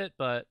you with it,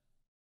 but,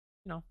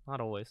 you know, not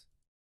always.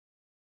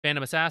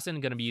 Phantom Assassin,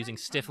 going to be using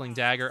Stifling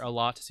Dagger a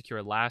lot to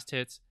secure last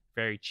hits.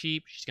 Very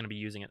cheap. She's going to be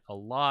using it a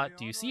lot.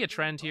 Do you see a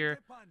trend here?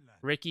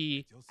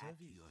 Ricky.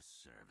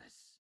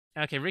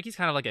 Okay, Ricky's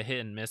kind of like a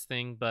hit and miss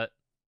thing, but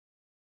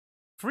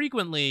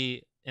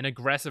frequently an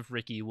aggressive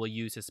Ricky will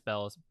use his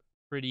spells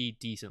pretty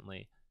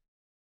decently.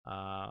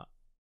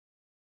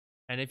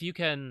 And if you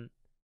can,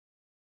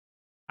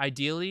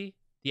 ideally,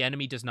 the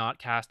enemy does not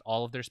cast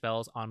all of their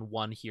spells on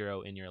one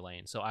hero in your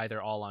lane. So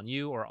either all on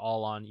you or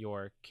all on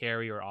your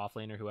carry or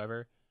offlane or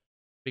whoever,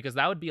 because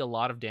that would be a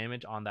lot of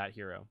damage on that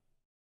hero.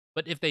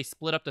 But if they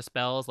split up the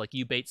spells, like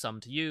you bait some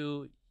to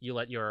you, you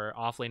let your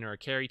offlaner or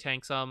carry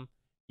tank some,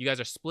 you guys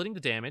are splitting the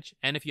damage.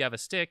 And if you have a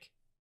stick,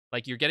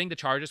 like you're getting the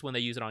charges when they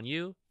use it on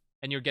you,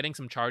 and you're getting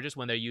some charges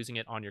when they're using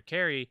it on your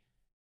carry,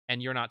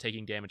 and you're not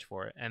taking damage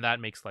for it. And that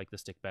makes like the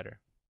stick better.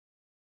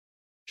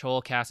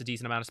 Troll casts a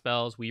decent amount of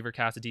spells. Weaver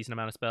casts a decent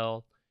amount of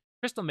spell.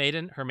 Crystal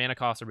Maiden, her mana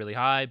costs are really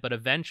high, but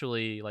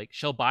eventually, like,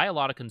 she'll buy a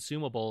lot of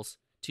consumables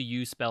to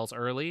use spells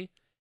early,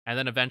 and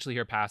then eventually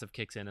her passive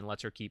kicks in and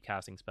lets her keep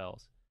casting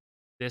spells.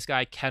 This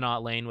guy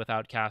cannot lane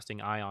without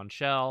casting Ion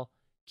Shell,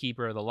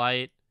 Keeper of the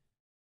Light.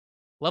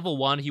 Level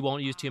 1, he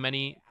won't use too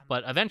many,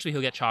 but eventually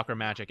he'll get Chakra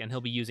Magic, and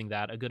he'll be using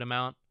that a good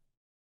amount.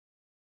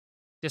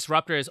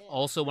 Disruptor is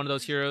also one of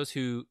those heroes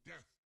who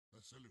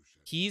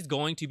he's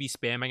going to be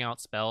spamming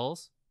out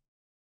spells,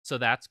 so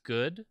that's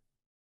good,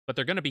 but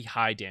they're going to be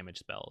high damage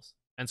spells.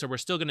 And so we're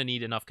still going to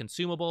need enough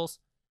consumables,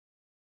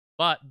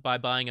 but by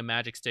buying a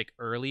magic stick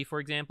early, for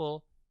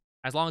example,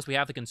 as long as we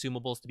have the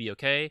consumables to be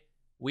okay,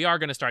 we are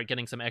going to start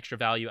getting some extra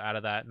value out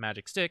of that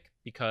magic stick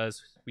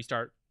because we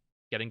start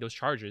getting those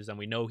charges and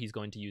we know he's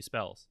going to use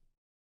spells.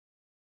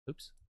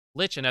 Oops.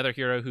 Lich, another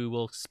hero who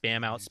will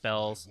spam out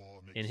spells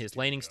in his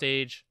laning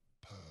stage.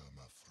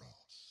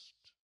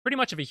 Pretty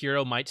much if a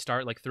hero might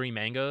start like 3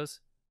 mangoes,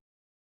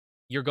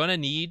 you're going to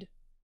need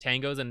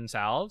tangos and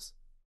salves,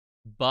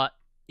 but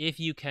if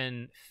you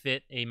can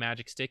fit a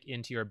magic stick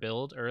into your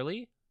build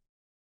early,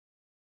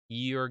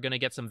 you're going to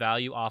get some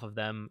value off of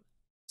them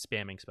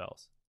spamming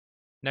spells.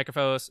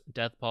 Necrophos,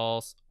 Death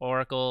Pulse,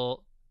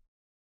 Oracle.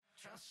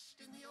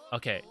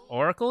 Okay,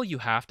 Oracle, you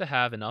have to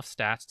have enough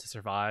stats to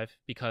survive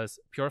because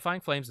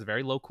Purifying Flames is a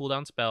very low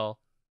cooldown spell,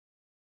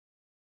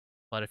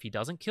 but if he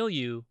doesn't kill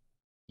you,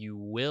 you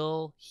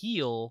will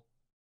heal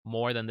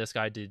more than this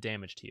guy did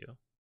damage to you.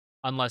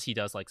 Unless he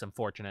does like some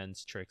Fortune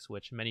Ends tricks,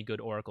 which many good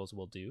Oracles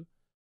will do.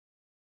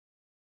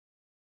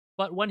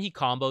 But when he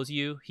combos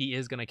you, he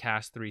is going to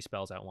cast 3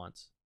 spells at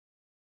once.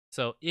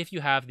 So if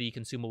you have the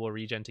consumable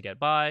regen to get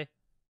by,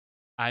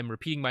 I'm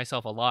repeating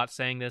myself a lot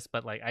saying this,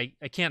 but like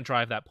I can't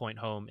drive that point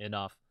home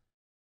enough.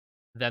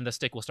 Then the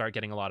stick will start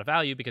getting a lot of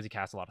value because he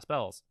casts a lot of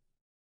spells.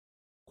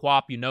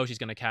 Quap, you know she's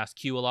going to cast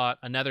Q a lot.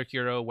 Another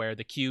hero where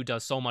the Q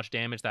does so much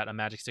damage that a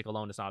magic stick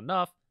alone is not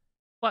enough,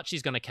 but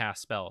she's going to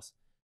cast spells.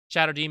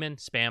 Shadow Demon,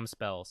 spam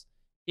spells.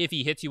 If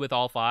he hits you with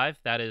all 5,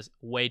 that is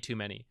way too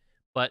many.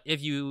 But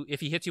if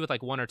he hits you with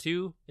like 1 or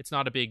 2, it's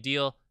not a big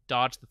deal.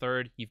 Dodge the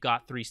 3rd, you've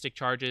got 3 stick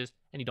charges,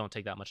 and you don't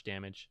take that much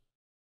damage.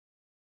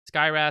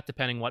 Skywrath,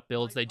 depending what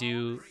builds they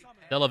do,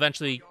 they'll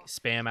eventually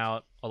spam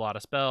out a lot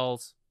of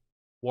spells.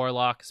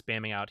 Warlock,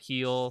 spamming out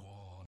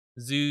heal.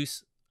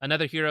 Zeus,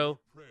 another hero,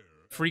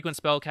 frequent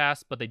spell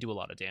cast, but they do a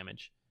lot of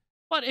damage.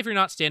 But if you're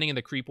not standing in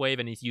the creep wave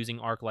and he's using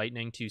Arc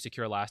Lightning to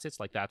secure last hits,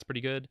 like that's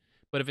pretty good.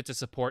 But if it's a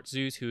support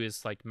Zeus who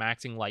is like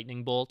maxing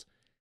Lightning Bolt,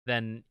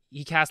 then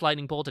he casts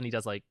Lightning Bolt and he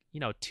does like,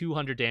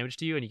 200 damage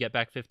to you and you get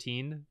back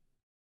 15.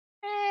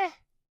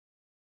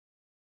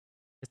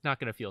 It's not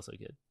going to feel so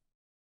good.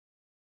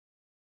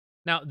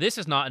 Now, this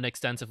is not an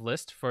extensive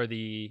list for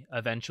the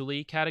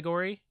eventually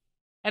category.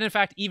 And in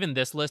fact, even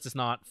this list is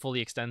not fully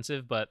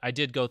extensive, but I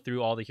did go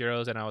through all the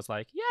heroes and I was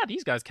like, yeah,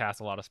 these guys cast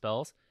a lot of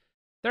spells.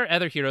 There are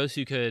other heroes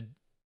who could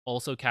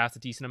also cast a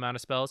decent amount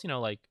of spells,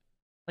 like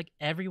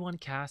everyone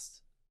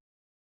casts.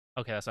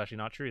 Okay, that's actually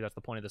not true. That's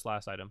the point of this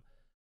last item.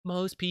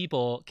 Most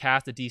people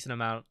cast a decent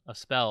amount of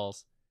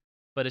spells,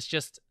 but it's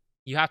just,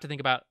 you have to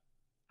think about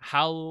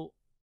how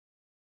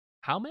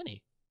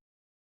many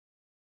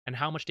and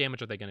how much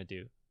damage are they going to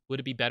do? Would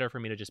it be better for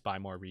me to just buy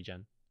more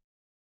regen?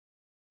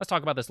 Let's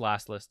talk about this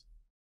last list.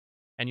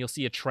 And you'll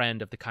see a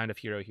trend of the kind of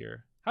hero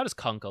here. How does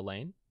Kunkka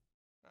lane?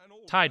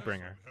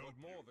 Tidebringer.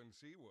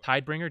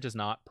 Tidebringer does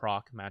not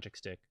proc Magic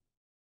Stick.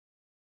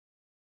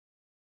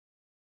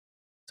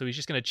 So he's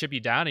just going to chip you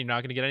down and you're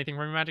not going to get anything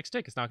from your Magic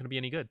Stick. It's not going to be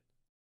any good.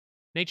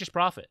 Nature's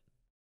Prophet.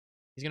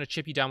 He's going to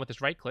chip you down with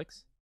his right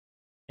clicks.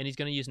 And he's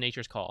going to use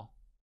Nature's Call.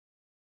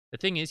 The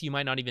thing is, you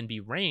might not even be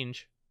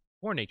range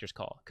for Nature's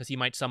Call, because he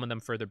might summon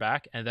them further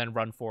back and then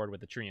run forward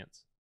with the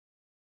Treants.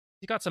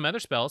 He's got some other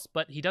spells,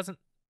 but he doesn't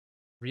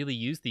really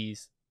use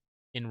these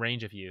in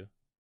range of you.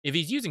 If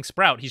he's using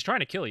Sprout, he's trying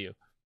to kill you.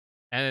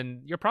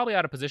 And you're probably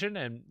out of position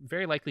and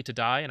very likely to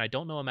die, and I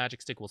don't know a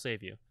Magic Stick will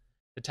save you.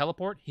 The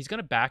Teleport, he's going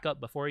to back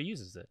up before he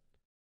uses it.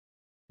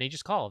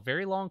 Nature's Call,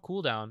 very long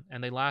cooldown,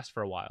 and they last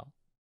for a while.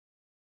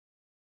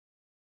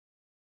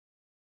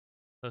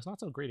 So it's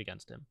not so great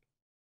against him.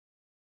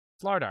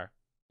 Slardar.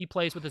 He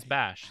plays with his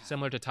bash.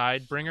 Similar to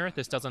Tidebringer,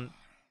 this doesn't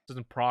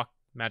proc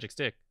Magic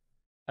Stick.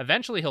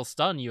 Eventually he'll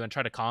stun you and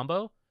try to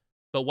combo,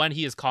 but when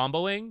he is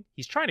comboing,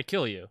 he's trying to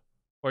kill you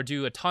or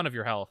do a ton of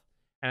your health.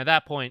 And at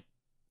that point,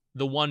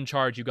 the one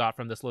charge you got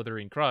from the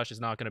Slithering Crush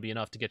is not going to be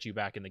enough to get you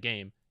back in the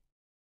game.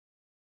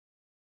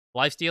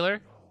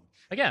 Lifestealer,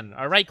 again,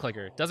 a right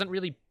clicker, doesn't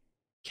really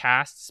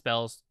cast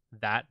spells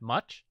that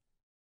much,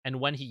 and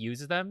when he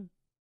uses them,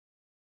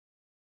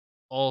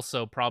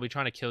 also probably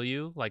trying to kill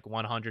you like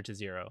 100 to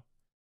 0.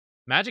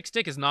 Magic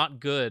Stick is not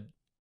good,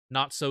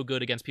 not so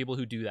good against people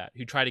who do that,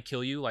 who try to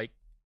kill you like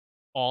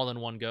all in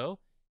one go.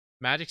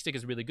 Magic Stick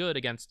is really good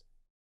against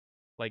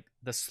like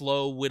the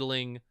slow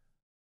whittling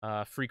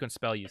frequent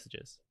spell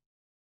usages.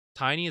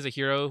 Tiny is a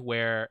hero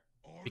where,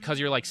 because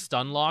you're like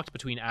stun locked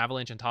between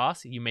Avalanche and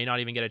Toss, you may not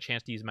even get a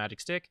chance to use Magic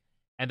Stick,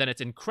 and then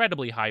it's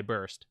incredibly high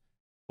burst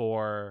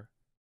for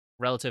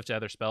relative to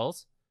other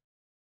spells.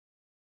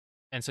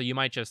 And so you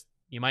might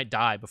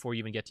die before you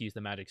even get to use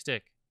the Magic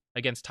Stick.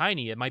 Against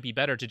Tiny, it might be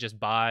better to just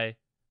buy,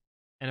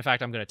 and in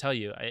fact, I'm going to tell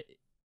you,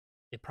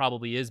 it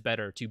probably is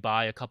better to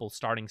buy a couple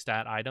starting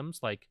stat items,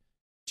 like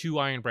 2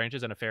 Iron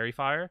Branches and a Fairy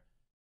Fire,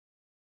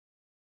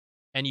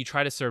 and you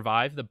try to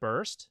survive the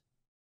burst,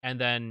 and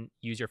then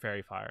use your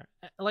Fairy Fire.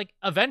 Like,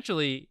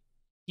 eventually,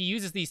 he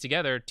uses these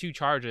together, 2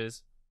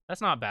 charges. That's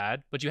not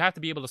bad, but you have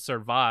to be able to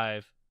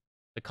survive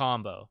the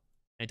combo.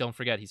 And don't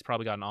forget, he's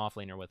probably got an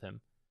offlaner with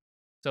him.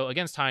 So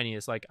against Tiny,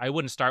 it's like, I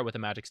wouldn't start with a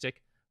Magic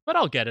Stick, but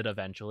I'll get it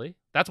eventually.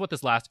 That's what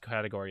this last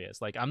category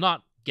is. Like, I'm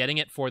not getting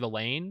it for the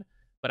lane,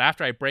 but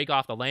after I break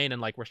off the lane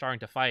and, like, we're starting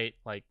to fight,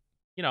 like,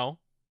 you know,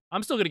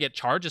 I'm still going to get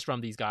charges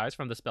from these guys,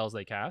 from the spells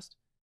they cast,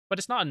 but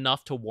it's not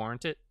enough to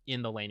warrant it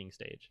in the laning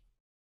stage.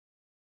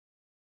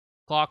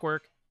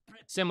 Clockwork,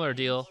 similar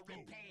deal.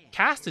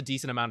 Cast a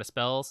decent amount of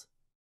spells.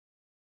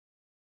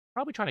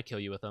 Probably trying to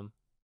kill you with them.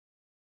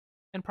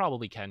 And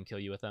probably can kill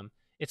you with them.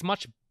 It's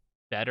much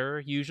better,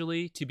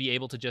 usually, to be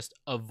able to just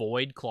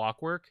avoid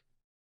Clockwork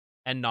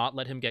and not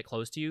let him get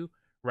close to you,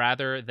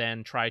 rather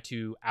than try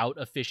to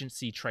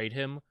out-efficiency trade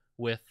him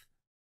with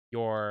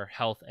your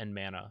health and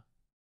mana.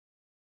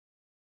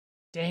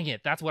 Dang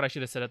it, that's what I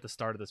should have said at the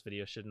start of this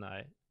video, shouldn't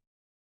I?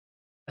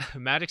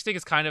 Magic Stick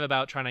is kind of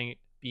about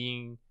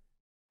being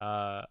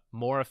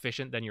more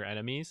efficient than your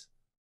enemies.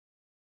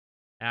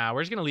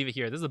 We're just going to leave it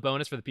here. This is a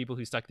bonus for the people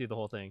who stuck through the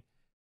whole thing.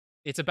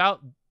 It's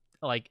about,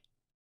 like,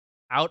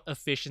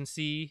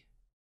 out-efficiency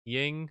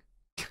being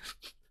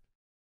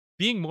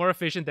more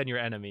efficient than your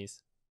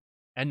enemies.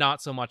 And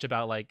not so much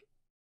about, like,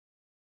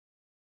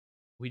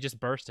 we just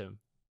burst him.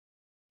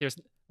 There's,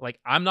 like,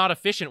 I'm not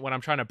efficient when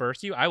I'm trying to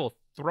burst you. I will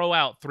throw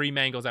out 3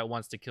 mangoes at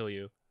once to kill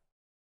you.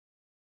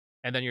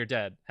 And then you're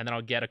dead. And then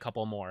I'll get a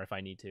couple more if I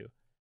need to.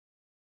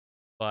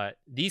 But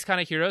these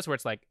kind of heroes where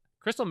it's like,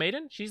 Crystal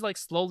Maiden, she's like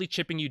slowly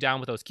chipping you down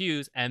with those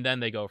Qs, and then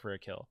they go for a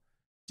kill.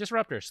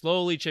 Disruptor,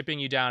 slowly chipping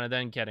you down and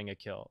then getting a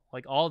kill.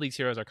 Like, all these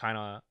heroes are kind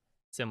of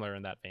similar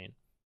in that vein.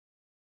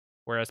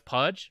 Whereas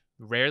Pudge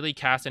rarely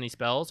casts any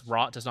spells.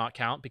 Rot does not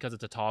count because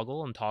it's a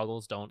toggle, and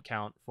toggles don't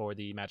count for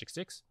the Magic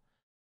Sticks.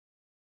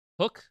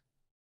 Hook,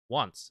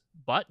 once.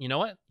 But, you know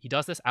what? He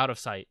does this out of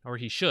sight, or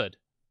he should.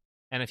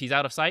 And if he's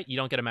out of sight, you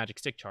don't get a Magic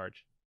Stick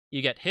charge.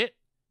 You get hit,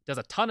 does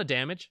a ton of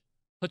damage,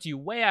 puts you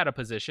way out of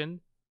position,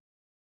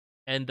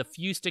 and the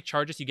few stick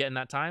charges you get in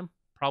that time,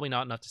 probably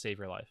not enough to save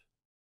your life.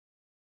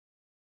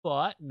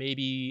 But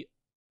maybe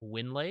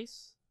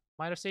Windlace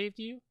might have saved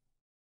you.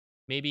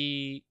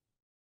 Maybe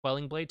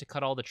Quelling Blade to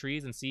cut all the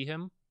trees and see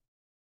him.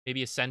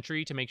 Maybe a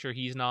Sentry to make sure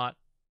he's not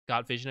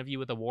got vision of you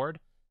with a ward.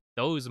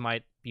 Those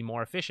might be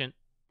more efficient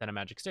than a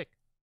Magic Stick.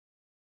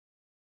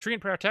 Tree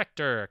and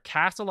Protector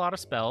casts a lot of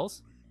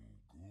spells,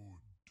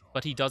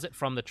 but he does it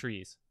from the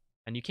trees.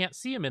 And you can't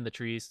see him in the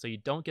trees, so you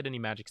don't get any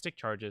Magic Stick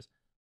charges.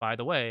 By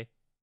the way,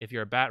 if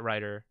you're a Bat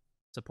Rider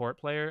support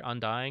player,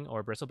 Undying,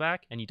 or Bristleback,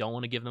 and you don't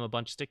want to give them a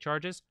bunch of stick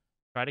charges,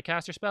 try to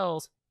cast your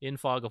spells in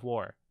Fog of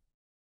War.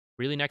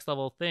 Really next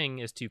level thing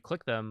is to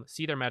click them,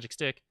 see their Magic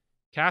Stick,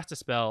 cast a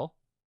spell,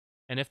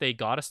 and if they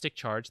got a stick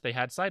charge, they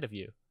had sight of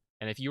you.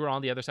 And if you were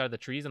on the other side of the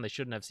trees and they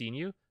shouldn't have seen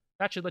you,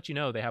 that should let you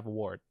know they have a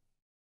ward.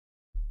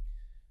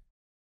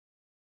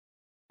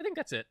 I think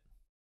that's it.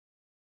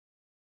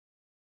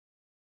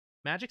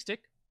 Magic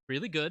Stick,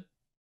 really good.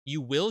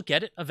 You will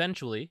get it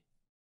eventually.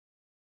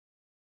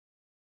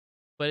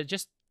 But it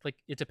just, like,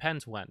 it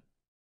depends when.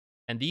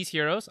 And these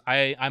heroes,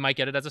 I might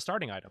get it as a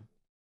starting item.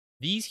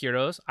 These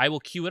heroes, I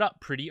will queue it up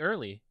pretty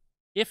early,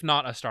 if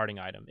not a starting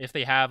item. If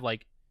they have,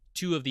 like,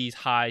 2 of these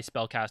high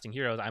spellcasting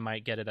heroes, I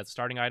might get it as a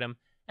starting item.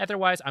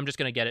 Otherwise, I'm just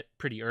going to get it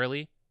pretty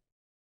early.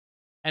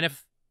 And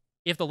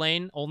if the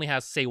lane only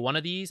has, say, 1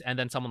 of these, and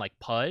then someone like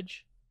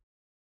Pudge,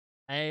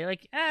 I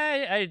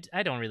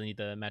don't really need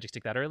the Magic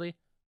Stick that early.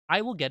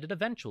 I will get it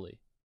eventually.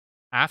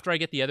 After I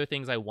get the other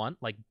things I want,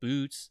 like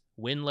boots,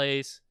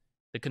 Windlace,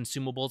 the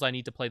consumables I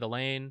need to play the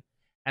lane,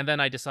 and then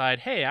I decide,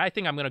 hey, I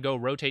think I'm going to go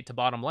rotate to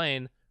bottom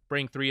lane,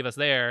 bring 3 of us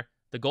there.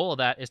 The goal of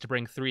that is to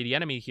bring 3 of the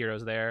enemy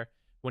heroes there.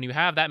 When you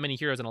have that many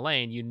heroes in a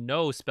lane, you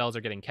know spells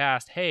are getting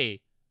cast.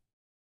 Hey,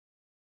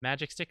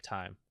 Magic Stick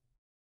time.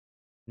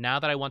 Now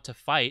that I want to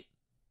fight,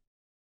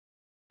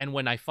 and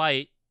when I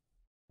fight,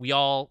 we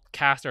all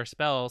cast our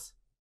spells.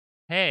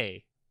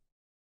 Hey,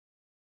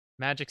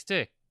 Magic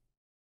Stick,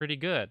 pretty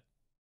good.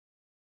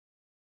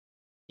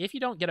 If you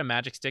don't get a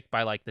Magic Stick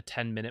by, like, the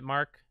 10-minute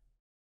mark,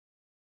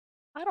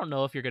 I don't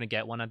know if you're going to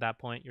get one at that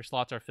point. Your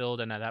slots are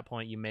filled, and at that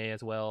point, you may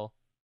as well...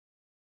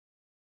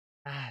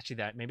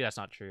 Actually, maybe that's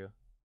not true.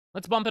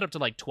 Let's bump it up to,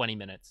 like, 20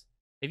 minutes.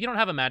 If you don't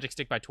have a Magic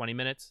Stick by 20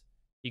 minutes,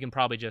 you can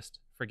probably just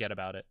forget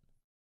about it.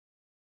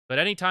 But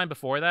any time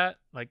before that,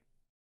 like,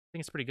 I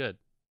think it's pretty good.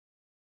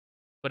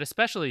 But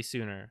especially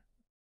sooner.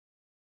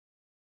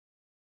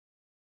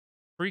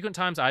 Frequent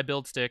times I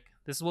build stick,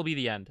 this will be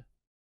the end.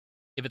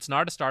 If it's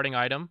not a starting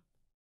item,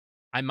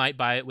 I might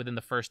buy it within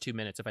the first 2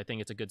 minutes if I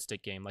think it's a good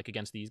stick game, like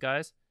against these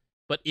guys.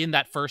 But in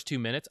that first 2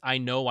 minutes, I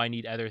know I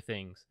need other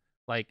things.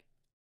 Like,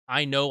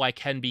 I know I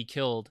can be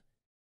killed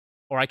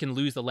or I can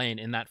lose the lane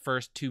in that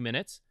first 2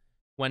 minutes.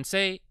 When,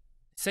 say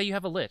you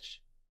have a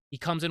Lich. He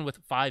comes in with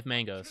 5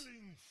 mangoes.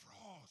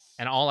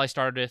 And all I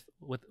started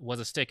with was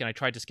a stick, and I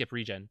tried to skip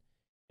regen.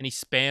 And he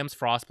spams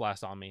Frost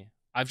Blast on me.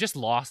 I've just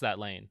lost that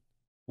lane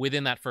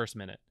within that first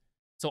minute.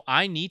 So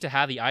I need to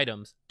have the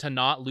items to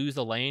not lose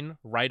the lane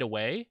right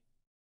away.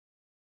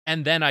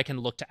 And then I can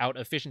look to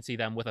out-efficiency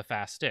them with a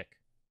fast stick.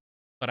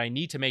 But I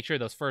need to make sure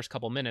those first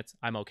couple minutes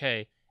I'm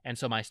okay. And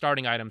so my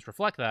starting items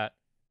reflect that.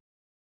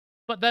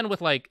 But then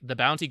with like the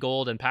bounty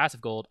gold and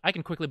passive gold, I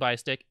can quickly buy a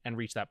stick and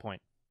reach that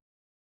point.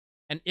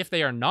 And if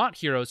they are not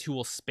heroes who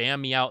will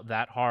spam me out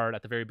that hard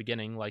at the very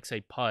beginning, like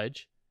say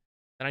Pudge,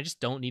 then I just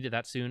don't need it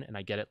that soon and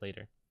I get it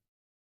later.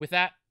 With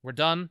that, we're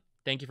done.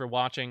 Thank you for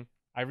watching.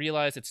 I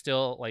realize it's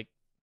still like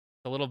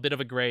a little bit of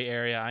a gray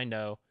area, I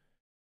know.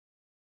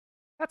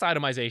 That's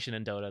itemization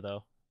in Dota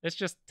though. It's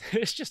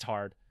just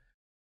hard.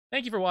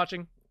 Thank you for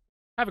watching.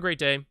 Have a great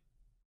day.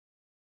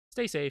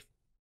 Stay safe.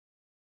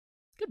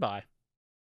 Goodbye.